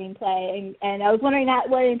into a screenplay. And I was wondering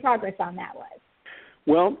what any progress on that was.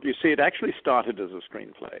 Well, you see, it actually started as a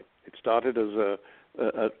screenplay. It started as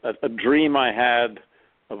a dream I had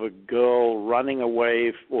of a girl running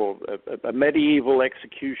away, or a medieval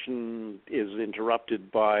execution is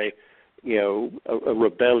interrupted by, a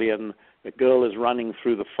rebellion. The girl is running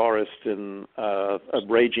through the forest in a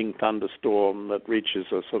raging thunderstorm that reaches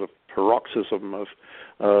a sort of paroxysm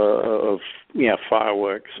of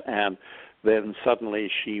fireworks, and then suddenly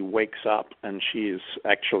she wakes up and she's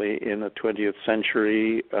actually in a 20th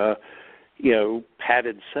century,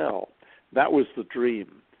 padded cell. That was the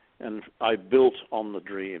dream, and I built on the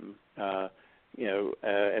dream,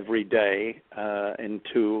 every day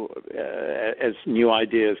into as new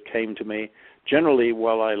ideas came to me. Generally,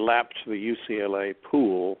 while I lapped the UCLA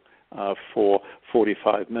pool for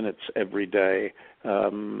 45 minutes every day,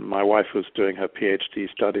 my wife was doing her PhD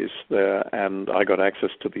studies there, and I got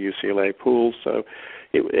access to the UCLA pool. So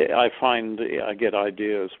I find I get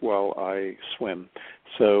ideas while I swim.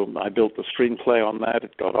 So I built the screenplay on that.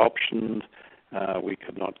 It got optioned. We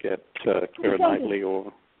could not get Keira Knightley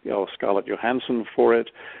or Scarlett Johansson for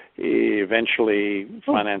it. Eventually,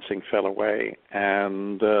 financing fell away,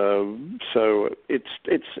 and so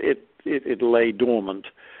it lay dormant,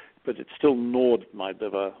 but it still gnawed my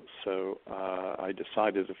liver. So I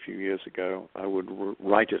decided a few years ago I would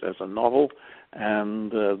write it as a novel,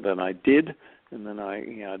 and then I did, and then I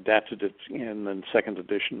adapted it in the second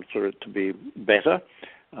edition for it to be better,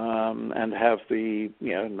 and have the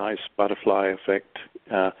nice butterfly effect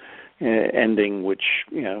ending, which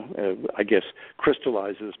I guess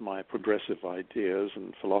crystallizes my progressive ideas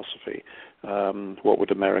and philosophy. What would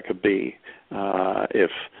America be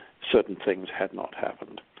if certain things had not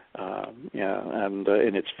happened? And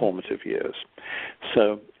in its formative years.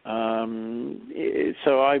 So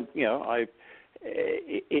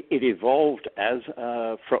it evolved as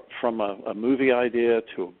from a movie idea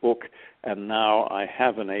to a book, and now I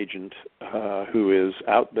have an agent who is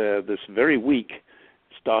out there this very week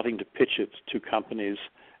starting to pitch it to companies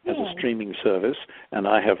as a streaming service, and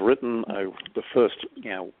I have written the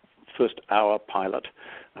first hour pilot,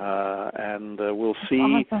 and we'll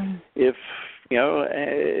see if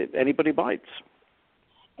anybody bites.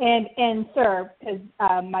 And sir, because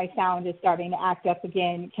my sound is starting to act up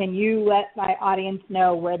again, can you let my audience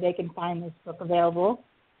know where they can find this book available?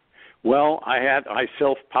 Well, I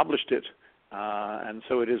self-published it, and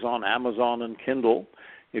so it is on Amazon and Kindle.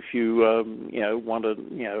 If you want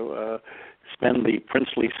to spend the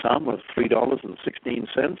princely sum of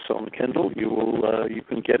 $3.16 on Kindle, you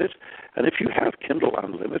can get it. And if you have Kindle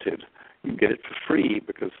Unlimited, you can get it for free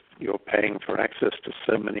because you're paying for access to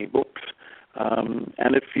so many books.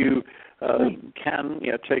 And if you can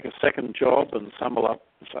take a second job and sum up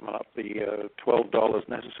the $12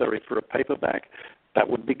 necessary for a paperback, that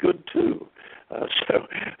would be good too. So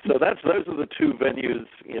those are the two venues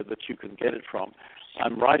that you can get it from.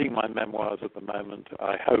 I'm writing my memoirs at the moment.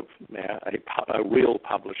 I hope a real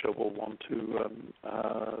publisher will want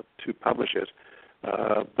to publish it.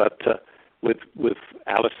 But with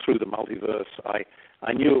Alice Through the Multiverse,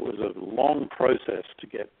 I knew it was a long process to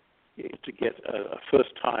get a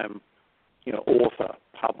first-time author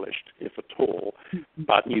published, if at all.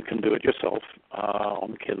 But you can do it yourself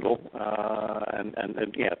on Kindle and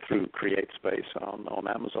through CreateSpace on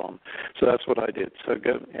Amazon. So that's what I did. So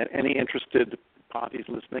any interested parties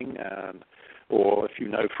listening and or if you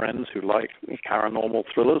know friends who like paranormal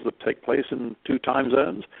thrillers that take place in 2 time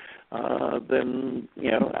zones, then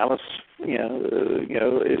Alice,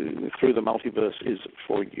 Through the Multiverse is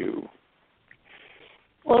for you.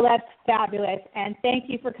 Well, that's fabulous, and thank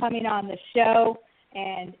you for coming on the show,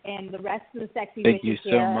 and the rest of the Sexy Thank Witches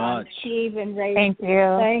you so here, much. Steve and Ray. Thank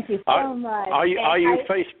you. Thank you so much. Are you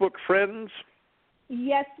Facebook friends?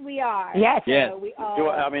 Yes, we are. Yes. Yes. So we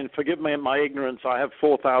are. Forgive me my ignorance. I have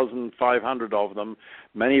 4,500 of them,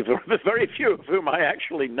 very few of whom I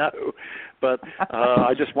actually know. But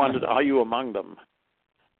I just wondered, are you among them?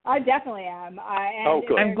 I definitely am.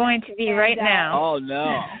 Good. I'm going to be right now. Oh,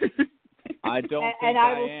 no. I don't and think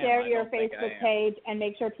I will am. share I your don't think I Facebook am. page and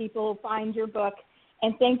make sure people find your book.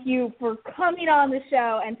 And thank you for coming on the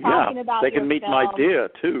show and talking about they can meet film. my dear,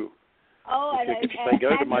 too. Oh, if they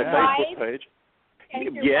go to my Facebook page.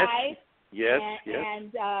 And your Yes. wife. Yes.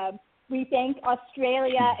 And we thank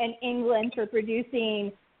Australia and England for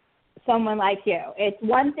producing someone like you. It's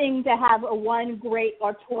one thing to have one great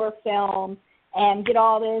auteur film and get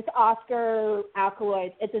all this Oscar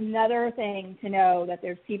accolades. It's another thing to know that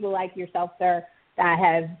there's people like yourself, sir, that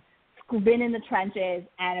have been in the trenches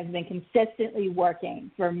and have been consistently working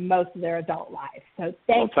for most of their adult lives. So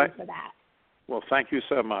thank you for that. Well, thank you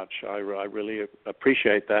so much. I really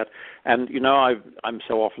appreciate that. And I'm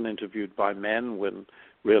so often interviewed by men when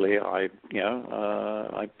really I'd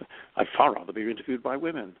far rather be interviewed by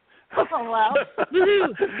women. Oh, well.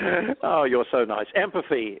 Oh, you're so nice.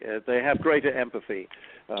 Empathy. They have greater empathy.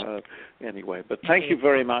 Anyway, but thank you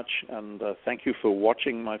very much, and thank you for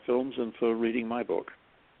watching my films and for reading my book.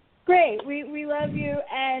 Great. We love you,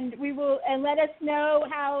 and we will. And let us know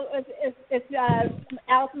how if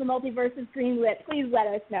Alice in the Multiverse is greenlit. Please let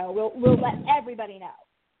us know. We'll let everybody know.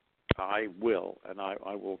 I will, and I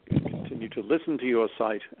will continue to listen to your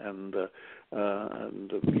site, and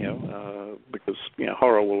because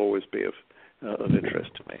horror will always be of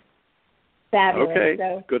interest to me. Fabulous. Okay.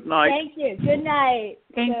 So, good night. Thank you. Good night.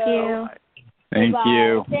 Thank you. Thank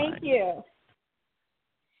you. Thank you.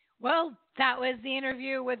 Well, that was the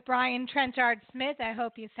interview with BRIAN TRENCHARD-SMITH. I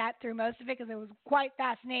hope you sat through most of it because it was quite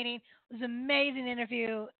fascinating. It was an amazing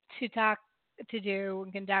interview to do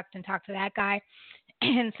and conduct and talk to that guy.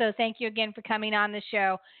 And so thank you again for coming on the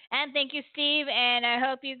show. And thank you, Steve. And I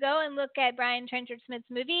hope you go and look at BRIAN TRENCHARD-SMITH's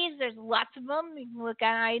movies. There's lots of them. You can look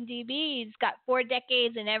at IMDb. He's got 4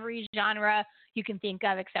 decades in every genre you can think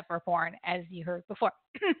of except for porn, as you heard before.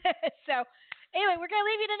 So anyway, we're going to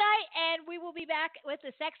leave you tonight, and we will be back with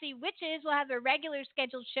the Sexy Witches. We'll have a regular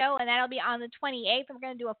scheduled show, and that'll be on the 28th. And we're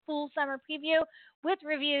going to do a full summer preview with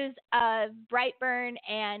reviews of Brightburn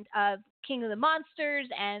and of King of the Monsters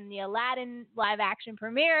and the Aladdin live-action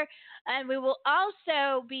premiere. And we will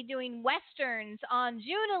also be doing Westerns on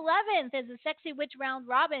June 11th as a Sexy Witch Round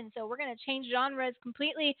Robin. So we're going to change genres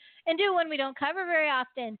completely and do one we don't cover very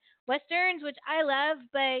often. Westerns, which I love,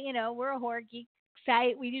 but, we're a horror geek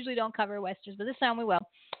site. We usually don't cover Westerns, but this time we will.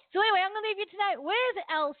 So anyway, I'm going to leave you tonight with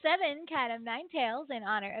L7, Cat of Nine Tails, in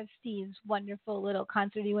honor of Steve's wonderful little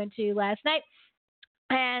concert he went to last night.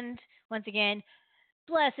 And once again,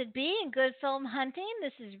 blessed be and good film hunting.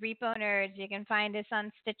 This is Repo Nerds. You can find us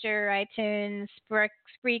on Stitcher, iTunes,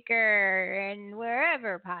 Spreaker, and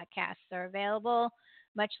wherever podcasts are available.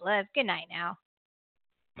 Much love. Good night now.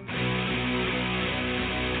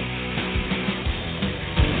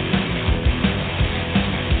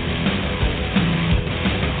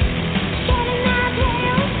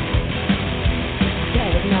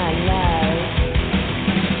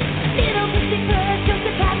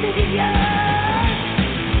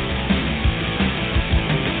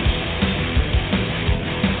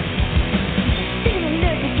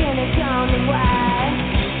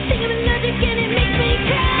 Thinking of magic and it makes me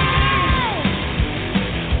cry.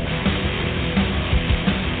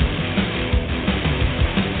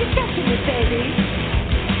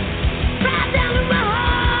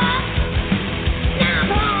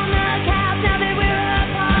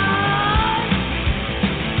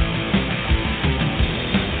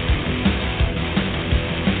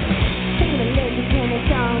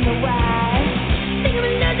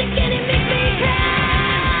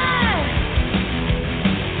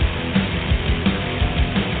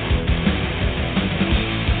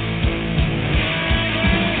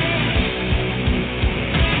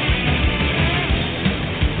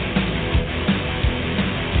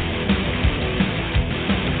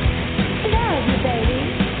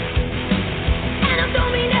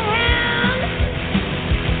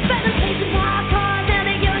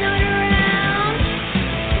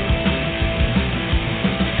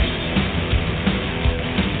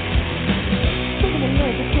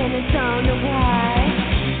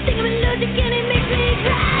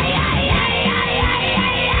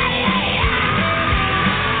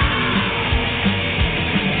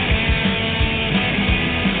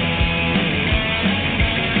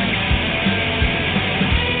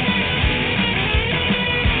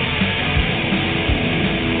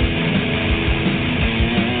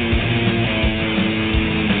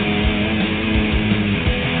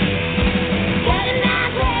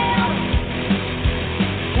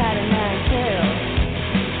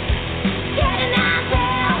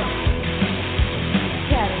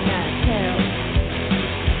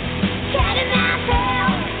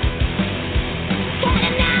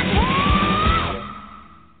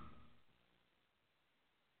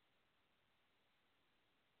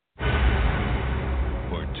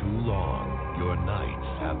 too long, your nights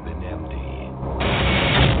have been empty.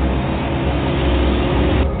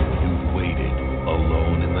 You've waited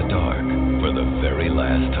alone in the dark for the very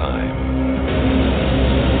last time.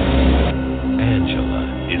 Angela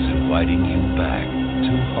is inviting you back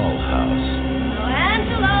to Hull House.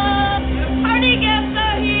 Angela, your party guests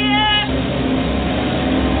are here!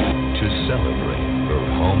 To celebrate her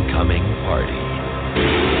homecoming party.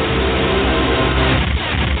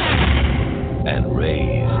 And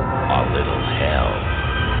raise a little hell.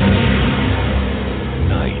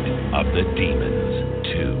 Night of the Demons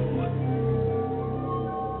 2.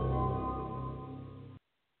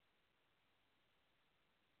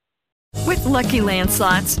 With Lucky Land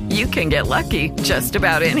Slots, you can get lucky just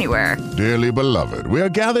about anywhere. Dearly beloved, we are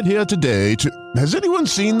gathered here today to... Has anyone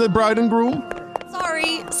seen the bride and groom?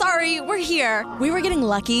 Sorry, we're here. We were getting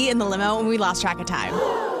lucky in the limo and we lost track of time.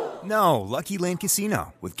 No, Lucky Land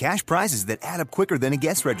Casino, with cash prizes that add up quicker than a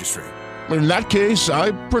guest registry. In that case,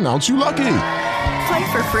 I pronounce you lucky.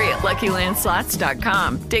 Play for free at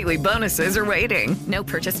LuckyLandSlots.com. Daily bonuses are waiting. No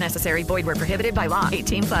purchase necessary. Void where prohibited by law.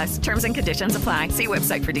 18+. Terms and conditions apply. See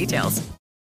website for details.